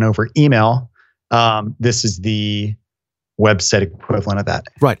being done over email, this is the website equivalent of that.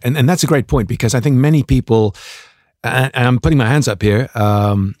 Right. And that's a great point, because I think many people, and I'm putting my hands up here,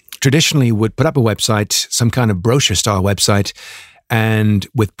 traditionally would put up a website, some kind of brochure style website, and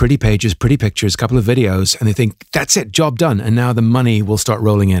with pretty pages, pretty pictures, a couple of videos, and they think, that's it, job done. And now the money will start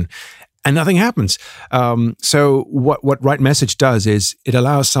rolling in. And nothing happens. So what Write Message does is it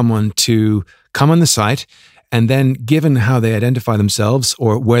allows someone to come on the site, and then given how they identify themselves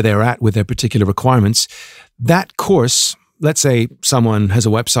or where they're at with their particular requirements, that course, let's say someone has a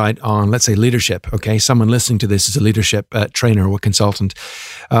website on, let's say, leadership, okay? Someone listening to this is a leadership trainer or consultant.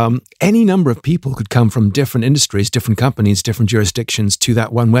 Any number of people could come from different industries, different companies, different jurisdictions to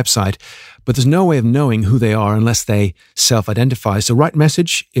that one website, but there's no way of knowing who they are unless they self-identify. So Write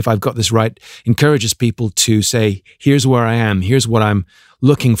Message, if I've got this right, encourages people to say, here's where I am, here's what I'm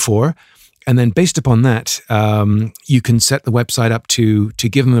looking for. And then based upon that, you can set the website up to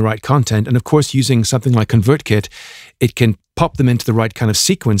give them the right content. And of course, using something like ConvertKit, it can pop them into the right kind of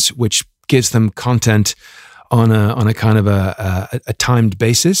sequence, which gives them content on a kind of a timed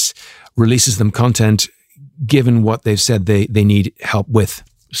basis, releases them content given what they've said they need help with.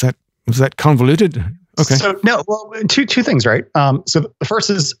 Was that convoluted? Okay. So no, well, two things, right? So the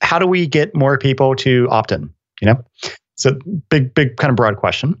first is, how do we get more people to opt in? So big kind of broad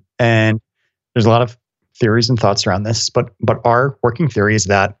question. And there's a lot of theories and thoughts around this, but our working theory is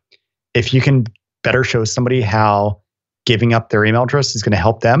that if you can better show somebody how giving up their email address is going to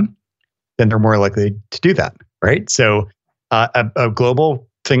help them, then they're more likely to do that, right? So a global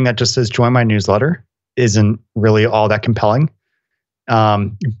thing that just says join my newsletter isn't really all that compelling.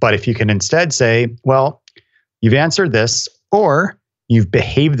 But if you can instead say, well, you've answered this or you've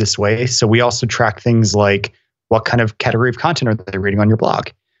behaved this way. So we also track things like what kind of category of content are they reading on your blog,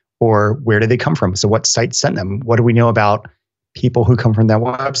 or where do they come from? So what site sent them? What do we know about people who come from that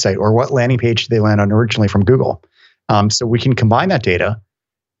website, or what landing page did they land on originally from Google? So we can combine that data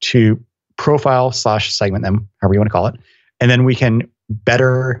to profile/segment them, however you want to call it. And then we can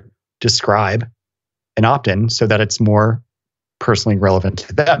better describe an opt-in so that it's more personally relevant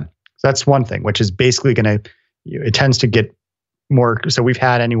to them. So that's one thing, which is basically it tends to get more. So we've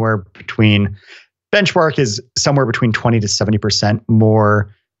had benchmark is somewhere between 20 to 70%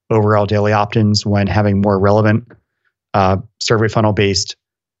 more overall daily opt-ins when having more relevant survey funnel based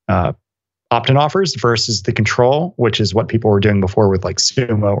opt-in offers versus the control, which is what people were doing before with like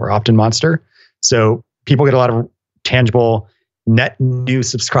Sumo or Opt-in Monster. So people get a lot of tangible net new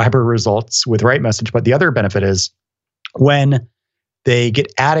subscriber results with Right Message. But the other benefit is when they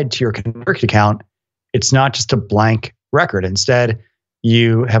get added to your ConvertKit account, it's not just a blank record. Instead,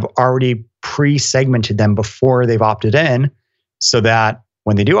 you have already pre-segmented them before they've opted in so that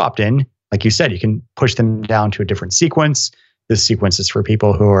when they do opt in, like you said, you can push them down to a different sequence. This sequence is for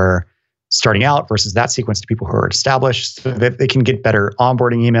people who are starting out versus that sequence to people who are established, so that they can get better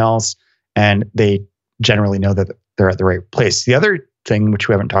onboarding emails and they generally know that they're at the right place. The other thing, which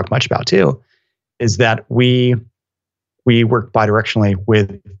we haven't talked much about too, is that we work bidirectionally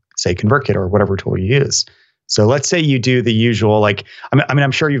with, say, ConvertKit or whatever tool you use. So let's say you do the usual,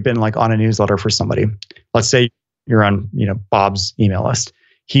 I'm sure you've been like on a newsletter for somebody. Let's say you're on, Bob's email list.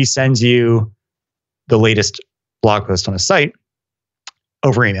 He sends you the latest blog post on a site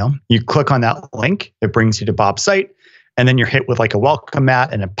over email. You click on that link, it brings you to Bob's site, and then you're hit with like a welcome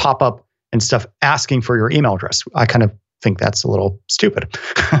mat and a pop-up and stuff asking for your email address. I kind of think that's a little stupid.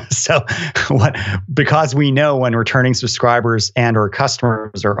 So because we know when returning subscribers and or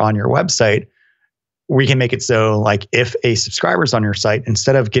customers are on your website, we can make it so like if a subscriber is on your site,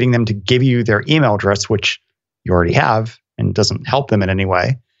 instead of getting them to give you their email address, which you already have and doesn't help them in any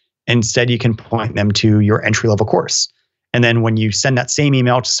way, instead you can point them to your entry-level course. And then when you send that same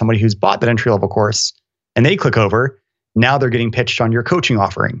email to somebody who's bought that entry-level course and they click over, now they're getting pitched on your coaching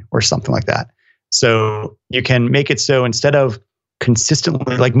offering or something like that. So you can make it so instead of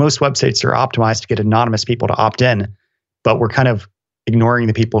consistently, like most websites are optimized to get anonymous people to opt in, but we're kind of ignoring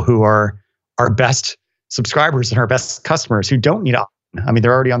the people who are our best subscribers and our best customers who don't need opt-in. I mean,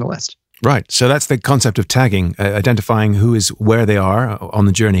 they're already on the list. Right. So that's the concept of tagging, identifying who is where they are on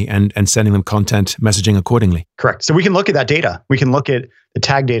the journey and sending them content, messaging accordingly. Correct. So we can look at that data. We can look at the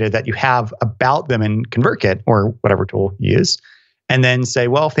tag data that you have about them in ConvertKit or whatever tool you use, and then say,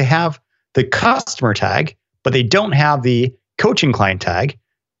 well, if they have the customer tag, but they don't have the coaching client tag,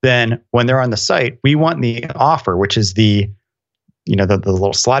 then when they're on the site, we want the offer, which is the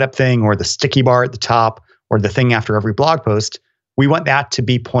little slide up thing or the sticky bar at the top or the thing after every blog post. We want that to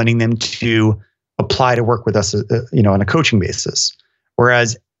be pointing them to apply to work with us, on a coaching basis.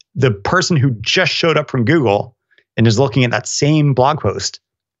 Whereas the person who just showed up from Google and is looking at that same blog post,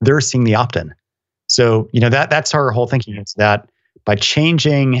 they're seeing the opt-in. So, that's our whole thinking is that by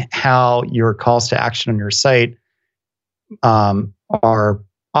changing how your calls to action on your site are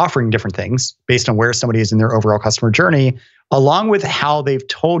offering different things based on where somebody is in their overall customer journey, along with how they've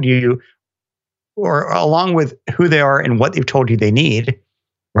told you or along with who they are and what they've told you they need,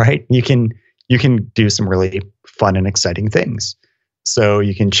 right? You can do some really fun and exciting things. So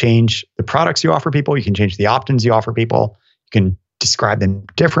you can change the products you offer people. You can change the opt-ins you offer people. You can describe them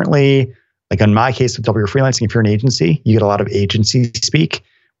differently. Like in my case with W Freelancing, if you're an agency, you get a lot of agency speak.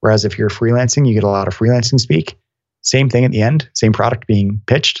 Whereas if you're freelancing, you get a lot of freelancing speak. Same thing at the end, same product being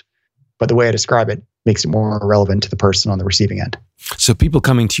pitched. But the way I describe it makes it more relevant to the person on the receiving end. So people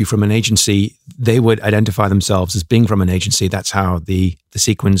coming to you from an agency, they would identify themselves as being from an agency. That's how the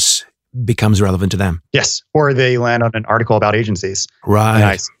sequence becomes relevant to them. Yes. Or they land on an article about agencies.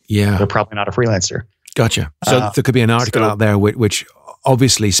 Right. Yeah. They're probably not a freelancer. Gotcha. So there could be an article out there which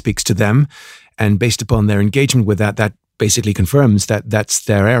obviously speaks to them. And based upon their engagement with that basically confirms that that's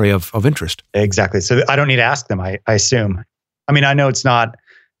their area of interest. Exactly. So I don't need to ask them, I assume. I mean, I know a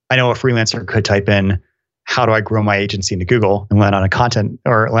freelancer could type in, how do I grow my agency into Google and land on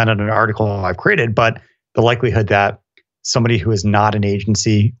an article I've created. But the likelihood that somebody who is not an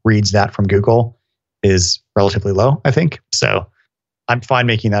agency reads that from Google is relatively low, I think. So I'm fine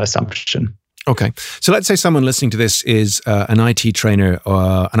making that assumption. Okay. So let's say someone listening to this is an IT trainer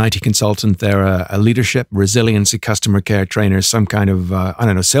or an IT consultant. They're a leadership, resiliency, customer care trainer, some kind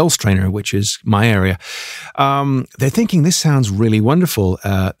of, sales trainer, which is my area. They're thinking this sounds really wonderful,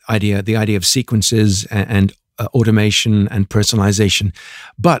 the idea of sequences and automation and personalization,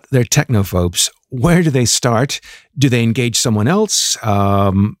 but they're technophobes. Where do they start? Do they engage someone else?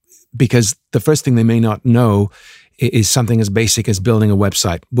 Because the first thing they may not know is something as basic as building a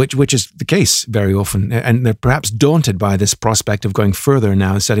website, which is the case very often. And they're perhaps daunted by this prospect of going further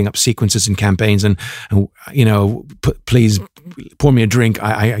now and setting up sequences and campaigns and please pour me a drink.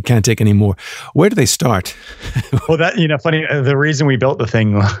 I can't take any more. Where do they start? Well, funny, the reason we built the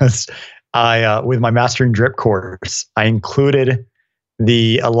thing was with my Mastering Drip course, I included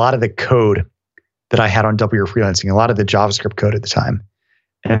a lot of the code that I had on Double Your Freelancing, a lot of the JavaScript code at the time.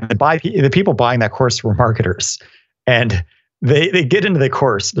 And the people buying that course were marketers. And they get into the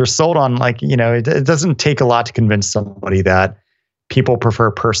course. They're sold on it doesn't take a lot to convince somebody that people prefer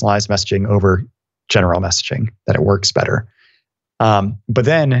personalized messaging over general messaging, that it works better. But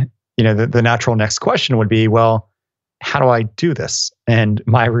then, the natural next question would be, well, how do I do this? And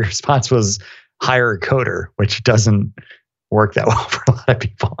my response was hire a coder, which doesn't work that well for a lot of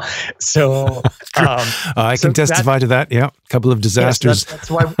people. So I can testify to that. Yeah, a couple of disasters. Yes, that's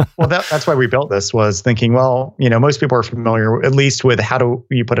why. Well, that's why we built this. Was thinking, well, most people are familiar at least with how do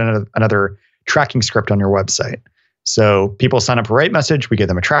you put another tracking script on your website. So people sign up for RateMessage, we give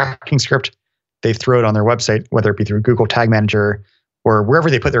them a tracking script. They throw it on their website, whether it be through Google Tag Manager or wherever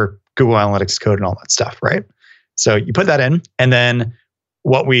they put their Google Analytics code and all that stuff, right? So you put that in, and then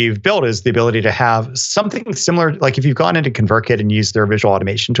what we've built is the ability to have something similar. Like if you've gone into ConvertKit and used their visual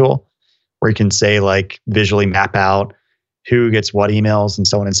automation tool, where you can say visually map out who gets what emails and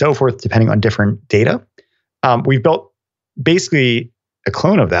so on and so forth, depending on different data. We've built basically a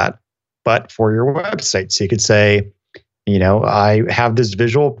clone of that, but for your website. So you could say, I have this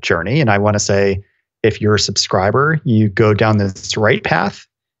visual journey and I want to say, if you're a subscriber, you go down this right path.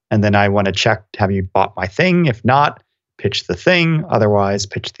 And then I want to check, have you bought my thing? If not, pitch the thing. Otherwise,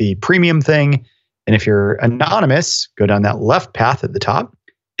 pitch the premium thing. And if you're anonymous, go down that left path at the top.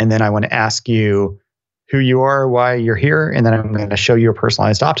 And then I want to ask you who you are, why you're here. And then I'm going to show you a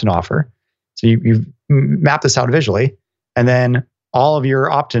personalized opt-in offer. So you map this out visually. And then all of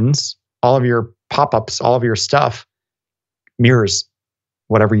your opt-ins, all of your pop-ups, all of your stuff mirrors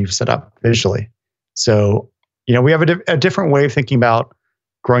whatever you've set up visually. So, we have a different way of thinking about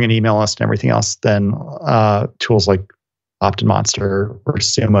growing an email list and everything else than tools like OptinMonster or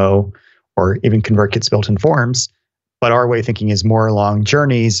Sumo or even ConvertKit's built-in forms. But our way of thinking is more along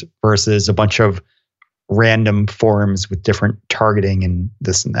journeys versus a bunch of random forms with different targeting and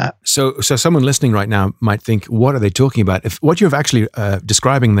this and that. So someone listening right now might think, what are they talking about? If what you're actually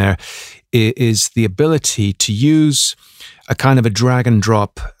describing there is the ability to use a kind of a drag and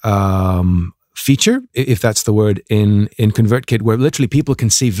drop feature, if that's the word, in ConvertKit, where literally people can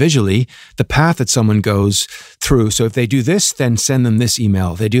see visually the path that someone goes through. So if they do this, then send them this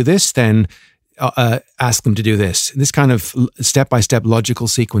email. They do this, then ask them to do this. This kind of step-by-step logical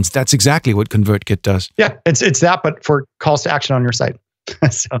sequence. That's exactly what ConvertKit does. Yeah, it's that, but for calls to action on your site.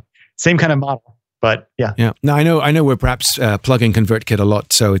 So same kind of model. But yeah. Now I know we're perhaps plugging ConvertKit a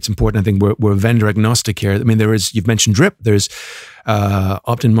lot, so it's important. I think we're vendor agnostic here. I mean, you've mentioned Drip. There's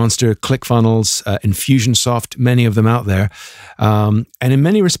OptinMonster, ClickFunnels, Infusionsoft, many of them out there, and in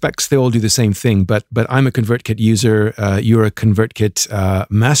many respects they all do the same thing. But I'm a ConvertKit user. You're a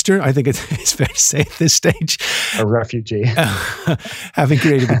ConvertKit master. I think it's fair to say at this stage, a refugee, having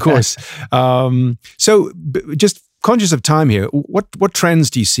created the course. So just conscious of time here, what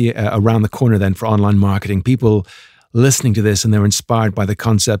trends do you see around the corner then for online marketing? People listening to this and they're inspired by the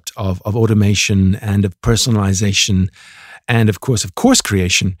concept of automation and of personalization and of course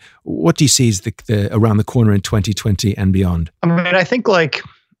creation. What do you see is the around the corner in 2020 and beyond? I mean, I think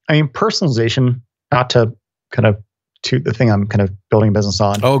personalization, not to kind of toot the thing I'm kind of building a business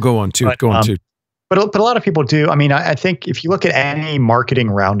on. Oh, go on, toot. But a lot of people do. I mean, I think if you look at any marketing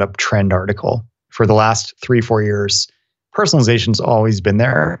roundup trend article for the last 3-4 years, personalization's always been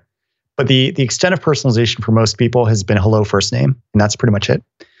there. But the extent of personalization for most people has been hello first name, and that's pretty much it.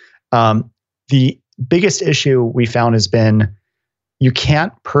 The biggest issue we found has been you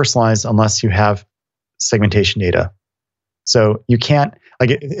can't personalize unless you have segmentation data. So you can't,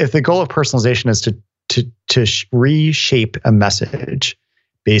 if the goal of personalization is to reshape a message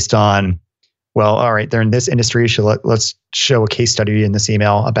based on, well, all right, they're in this industry, so let's show a case study in this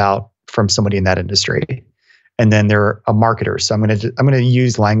email from somebody in that industry, and then they're a marketer. So I'm going to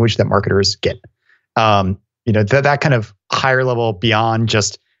use language that marketers get. That kind of higher level beyond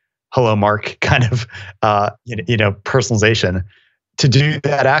just hello, Mark kind of, personalization. To do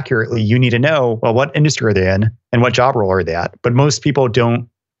that accurately, you need to know, well, what industry are they in and what job role are they at? But most people don't,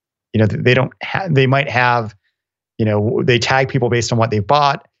 they might have, they tag people based on what they've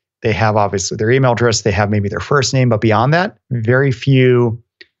bought. They have obviously their email address. They have maybe their first name, but beyond that, very few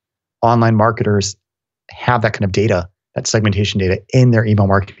online marketers have that kind of data, that segmentation data in their email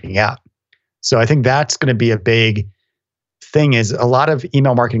marketing app. So I think that's going to be a big thing. Is a lot of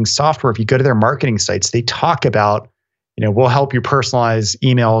email marketing software, if you go to their marketing sites, they talk about, we'll help you personalize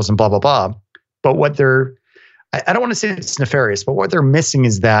emails and blah, blah, blah. But what I don't want to say it's nefarious, but what they're missing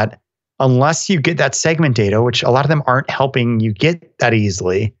is that unless you get that segment data, which a lot of them aren't helping you get that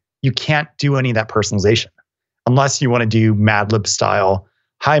easily, you can't do any of that personalization. Unless you want to do Mad Lib style,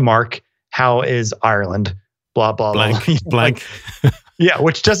 hi, Mark, how is Ireland? Blah, blah, blank, blah. blank. Yeah,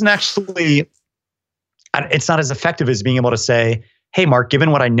 which doesn't actually, it's not as effective as being able to say, hey, Mark, given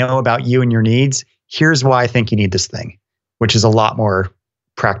what I know about you and your needs, here's why I think you need this thing, which is a lot more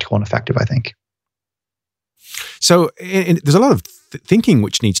practical and effective, I think. So there's a lot of thinking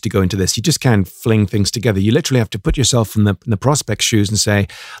which needs to go into this. You just can't fling things together. You literally have to put yourself in the prospect's shoes and say,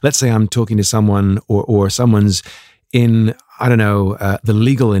 let's say I'm talking to someone or someone's in, I don't know, the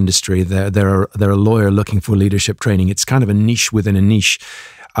legal industry. They're a lawyer looking for leadership training. It's kind of a niche within a niche.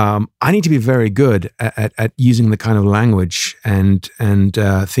 I need to be very good at using the kind of language and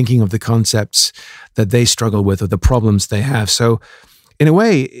thinking of the concepts that they struggle with or the problems they have. So in a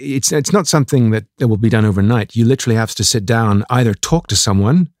way, it's not something that will be done overnight. You literally have to sit down, either talk to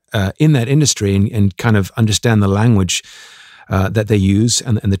someone in that industry and kind of understand the language that they use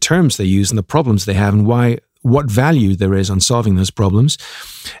and the terms they use and the problems they have and what value there is on solving those problems.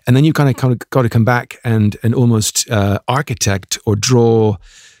 And then you kind of got to come back and almost architect or draw,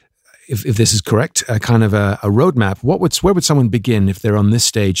 if this is correct, a kind of a roadmap. Where would someone begin if they're on this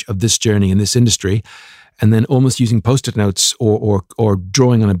stage of this journey in this industry? And then almost using Post-it notes or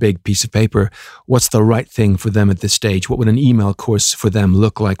drawing on a big piece of paper, what's the right thing for them at this stage? What would an email course for them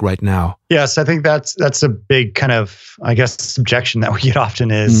look like right now? Yes, I think that's a big kind of, I guess, objection that we get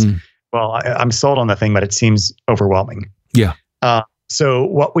often is, well, I'm sold on the thing, but it seems overwhelming. Yeah. So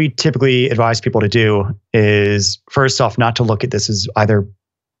what we typically advise people to do is, first off, not to look at this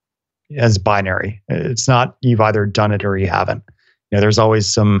as binary. It's not you've either done it or you haven't. There's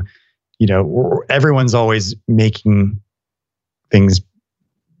always some, everyone's always making things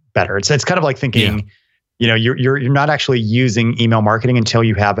better. It's kind of like thinking, you're not actually using email marketing until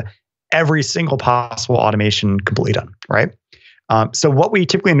you have every single possible automation completely done, right? So what we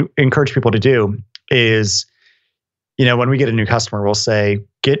typically encourage people to do is, when we get a new customer, we'll say,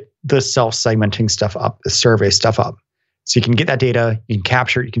 get the self-segmenting stuff up, the survey stuff up. So you can get that data, you can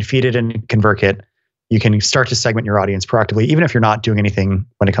capture it, you can feed it in ConvertKit. You can start to segment your audience proactively, even if you're not doing anything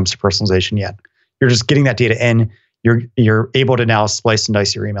when it comes to personalization yet. You're just getting that data in. You're able to now slice and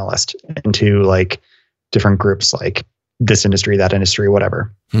dice your email list into like different groups, like this industry, that industry,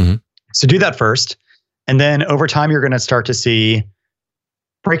 whatever. Mm-hmm. So do that first. And then over time, you're going to start to see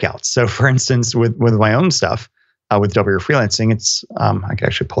breakouts. So for instance, with my own stuff, with W Freelancing, it's, I can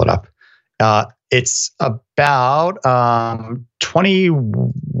actually pull it up. It's about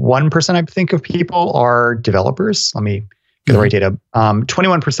 21%, I think, of people are developers. Let me get the right data.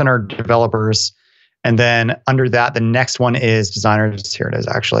 21% are developers. And then under that, the next one is designers. Here it is,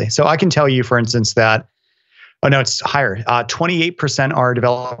 actually. So I can tell you, for instance, that, it's higher. 28% are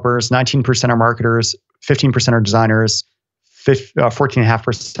developers, 19% are marketers, 15% are designers,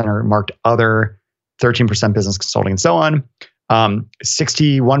 14.5% are marked other, 13% business consulting, and so on.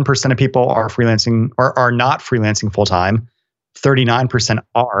 61% of people are freelancing or are not freelancing full-time. 39%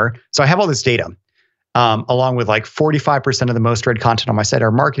 are. So I have all this data, along with like 45% of the most read content on my site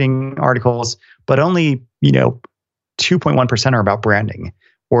are marketing articles, but only, 2.1% are about branding,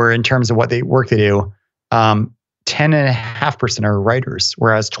 or in terms of what work they do, 10.5% are writers,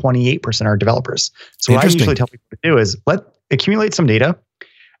 whereas 28% are developers. So what I usually tell people to do is accumulate some data,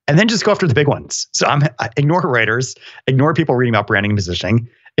 and then just go after the big ones. So ignore writers, ignore people reading about branding and positioning,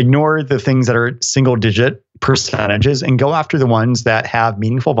 ignore the things that are single-digit percentages, and go after the ones that have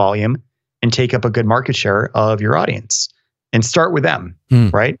meaningful volume and take up a good market share of your audience. And start with them,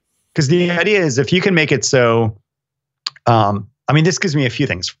 right? Because the idea is, if you can make it so, this gives me a few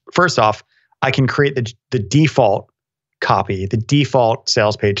things. First off, I can create the default copy, the default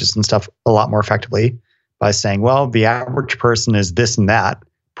sales pages and stuff a lot more effectively by saying, well, the average person is this and that,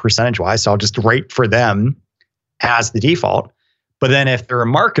 percentage-wise, so I'll just write for them as the default. But then if they're a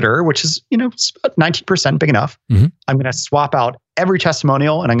marketer, which is, it's about 19%, big enough, I'm going to swap out every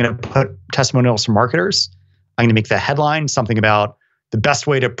testimonial and I'm going to put testimonials from marketers. I'm going to make the headline something about, the best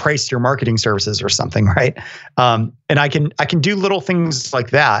way to price your marketing services or something, right? And I can do little things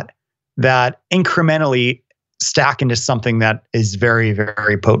like that incrementally stack into something that is very,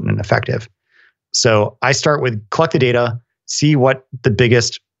 very potent and effective. So I start with collect the data, see what the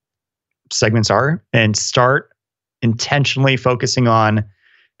biggest segments are, and start intentionally focusing on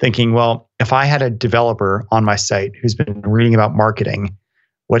thinking, well, if I had a developer on my site who's been reading about marketing,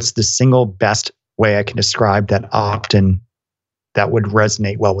 what's the single best way I can describe that opt-in that would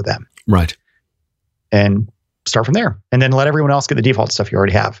resonate well with them? Right. And start from there. And then let everyone else get the default stuff you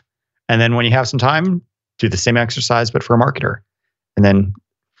already have. And then when you have some time, do the same exercise, but for a marketer. And then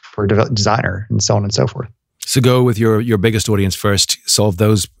for a designer, and so on and so forth. So go with your biggest audience first, solve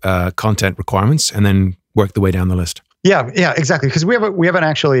those content requirements, and then work the way down the list. Yeah, exactly. Because we have an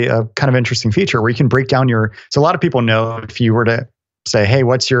actually a kind of interesting feature where you can break down so a lot of people know if you were to say, hey,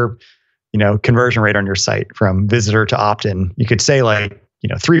 what's your, conversion rate on your site from visitor to opt-in, you could say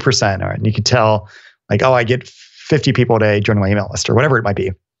 3%, and you could tell I get 50 people a day joining my email list or whatever it might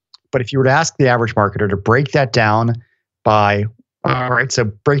be. But if you were to ask the average marketer to break that down by, so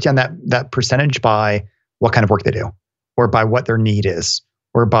break down that percentage by what kind of work they do, or by what their need is,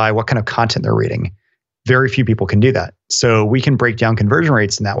 or by what kind of content they're reading. Very few people can do that. So we can break down conversion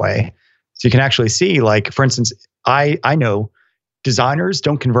rates in that way. So you can actually see, for instance, I know designers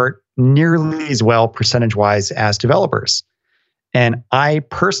don't convert nearly as well percentage-wise as developers. And I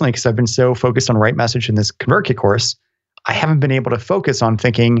personally, because I've been so focused on Right Message in this ConvertKit course, I haven't been able to focus on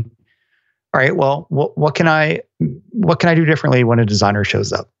thinking, all right, well, what can I do differently when a designer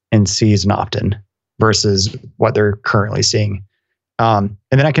shows up and sees an opt-in versus what they're currently seeing? And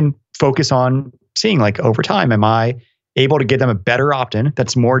then I can focus on seeing, over time, am I able to get them a better opt-in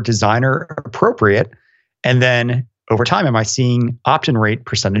that's more designer appropriate? And then over time, am I seeing opt-in rate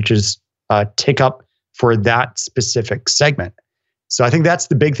percentages tick up for that specific segment? So I think that's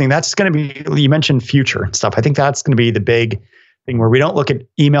the big thing. That's going to be, you mentioned future stuff. I think that's going to be the big thing where we don't look at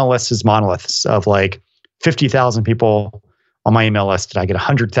email lists as monoliths of 50,000 people on my email list and I get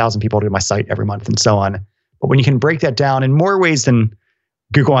 100,000 people to my site every month and so on. But when you can break that down in more ways than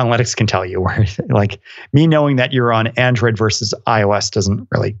Google Analytics can tell you, where me knowing that you're on Android versus iOS doesn't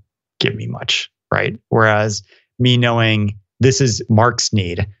really give me much, right? Whereas me knowing this is Mark's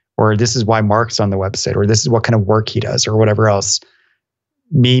need, or this is why Mark's on the website, or this is what kind of work he does, or whatever else,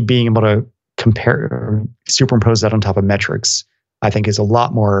 me being able to compare, superimpose that on top of metrics, I think is a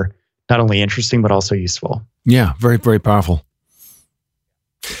lot more not only interesting, but also useful. Yeah, very, very powerful.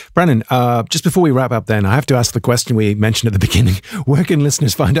 Brandon, just before we wrap up then, I have to ask the question we mentioned at the beginning. Where can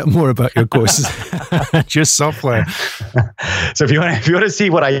listeners find out more about your courses, your software? So if you want to see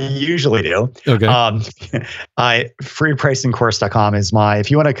what I usually do, okay. freepricingcourse.com is if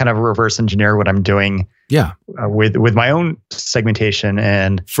you want to kind of reverse engineer what I'm doing with my own segmentation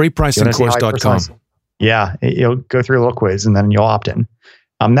and freepricingcourse.com. Yeah, you'll go through a little quiz and then you'll opt in.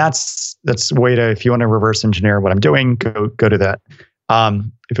 That's a way to, if you want to reverse engineer what I'm doing, go to that.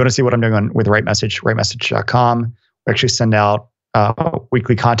 If you want to see what I'm doing with Right Message, rightmessage.com. We actually send out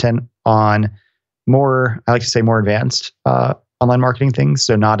weekly content on more, I like to say, more advanced online marketing things.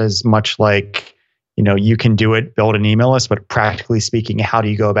 So not as much you can do it, build an email list, but practically speaking, how do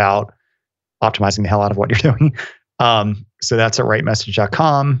you go about optimizing the hell out of what you're doing? So that's at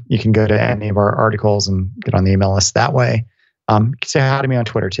rightmessage.com. You can go to any of our articles and get on the email list that way. You can say hi to me on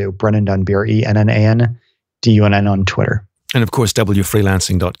Twitter too, Brennan Dunn, BRENNAN DUNN on Twitter. And of course,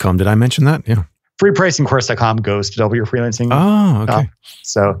 wfreelancing.com. Did I mention that? Yeah. Freepricingcourse.com goes to wfreelancing. Oh, okay.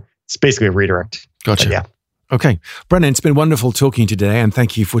 So it's basically a redirect. Gotcha. But yeah. Okay. Brennan, it's been wonderful talking to you today, and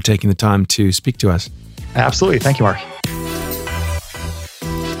thank you for taking the time to speak to us. Absolutely. Thank you, Mark.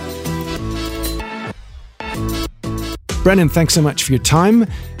 Brennan, thanks so much for your time,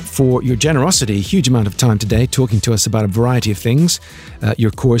 for your generosity, a huge amount of time today talking to us about a variety of things.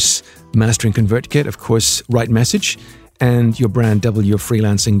 Your course, Mastering ConvertKit, of course, Right Message, and your brand,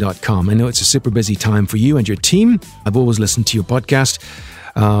 wfreelancing.com. I know it's a super busy time for you and your team. I've always listened to your podcast,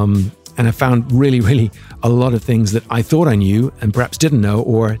 and I found really, really a lot of things that I thought I knew and perhaps didn't know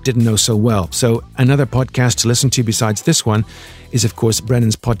or didn't know so well. So another podcast to listen to besides this one is, of course,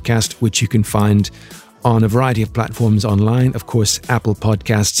 Brennan's podcast, which you can find on a variety of platforms online. Of course, Apple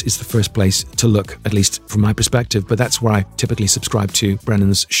Podcasts is the first place to look, at least from my perspective, but that's where I typically subscribe to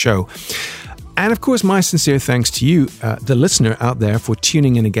Brennan's show. And of course, my sincere thanks to you, the listener out there, for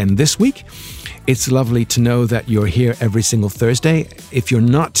tuning in again this week. It's lovely to know that you're here every single Thursday. If you're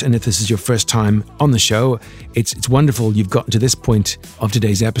not, and if this is your first time on the show, it's wonderful you've gotten to this point of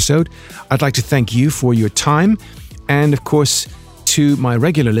today's episode. I'd like to thank you for your time, and of course, to my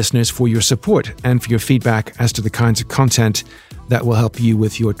regular listeners for your support and for your feedback as to the kinds of content that will help you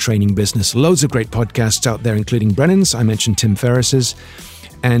with your training business. Loads of great podcasts out there, including Brennan's. I mentioned Tim Ferriss's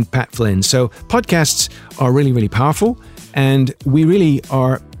and Pat Flynn. So podcasts are really, really powerful. And we really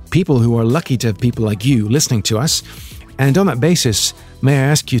are people who are lucky to have people like you listening to us. And on that basis, may I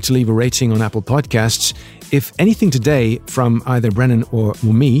ask you to leave a rating on Apple Podcasts if anything today from either Brennan or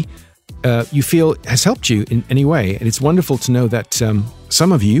me you feel has helped you in any way. And it's wonderful to know that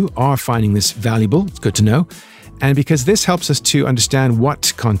some of you are finding this valuable. It's good to know. And because this helps us to understand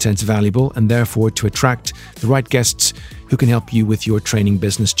what content's valuable and therefore to attract the right guests who can help you with your training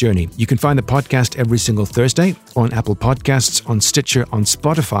business journey. You can find the podcast every single Thursday on Apple Podcasts, on Stitcher, on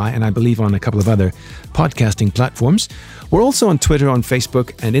Spotify, and I believe on a couple of other podcasting platforms. We're also on Twitter, on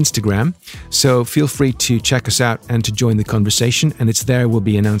Facebook, and Instagram. So feel free to check us out and to join the conversation. And it's there we'll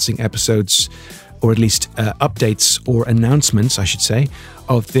be announcing episodes, or at least updates or announcements, I should say,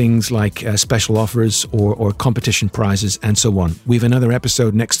 of things like special offers or competition prizes and so on. We have another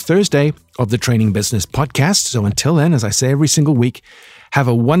episode next Thursday of the Training Business Podcast. So until then, as I say every single week, have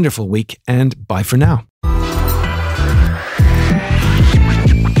a wonderful week and bye for now.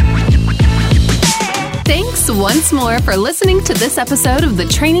 Thanks once more for listening to this episode of the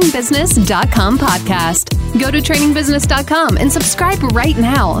trainingbusiness.com podcast. Go to trainingbusiness.com and subscribe right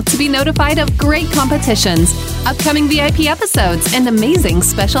now to be notified of great competitions, upcoming VIP episodes, and amazing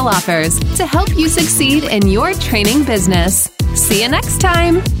special offers to help you succeed in your training business. See you next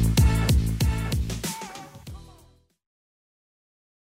time.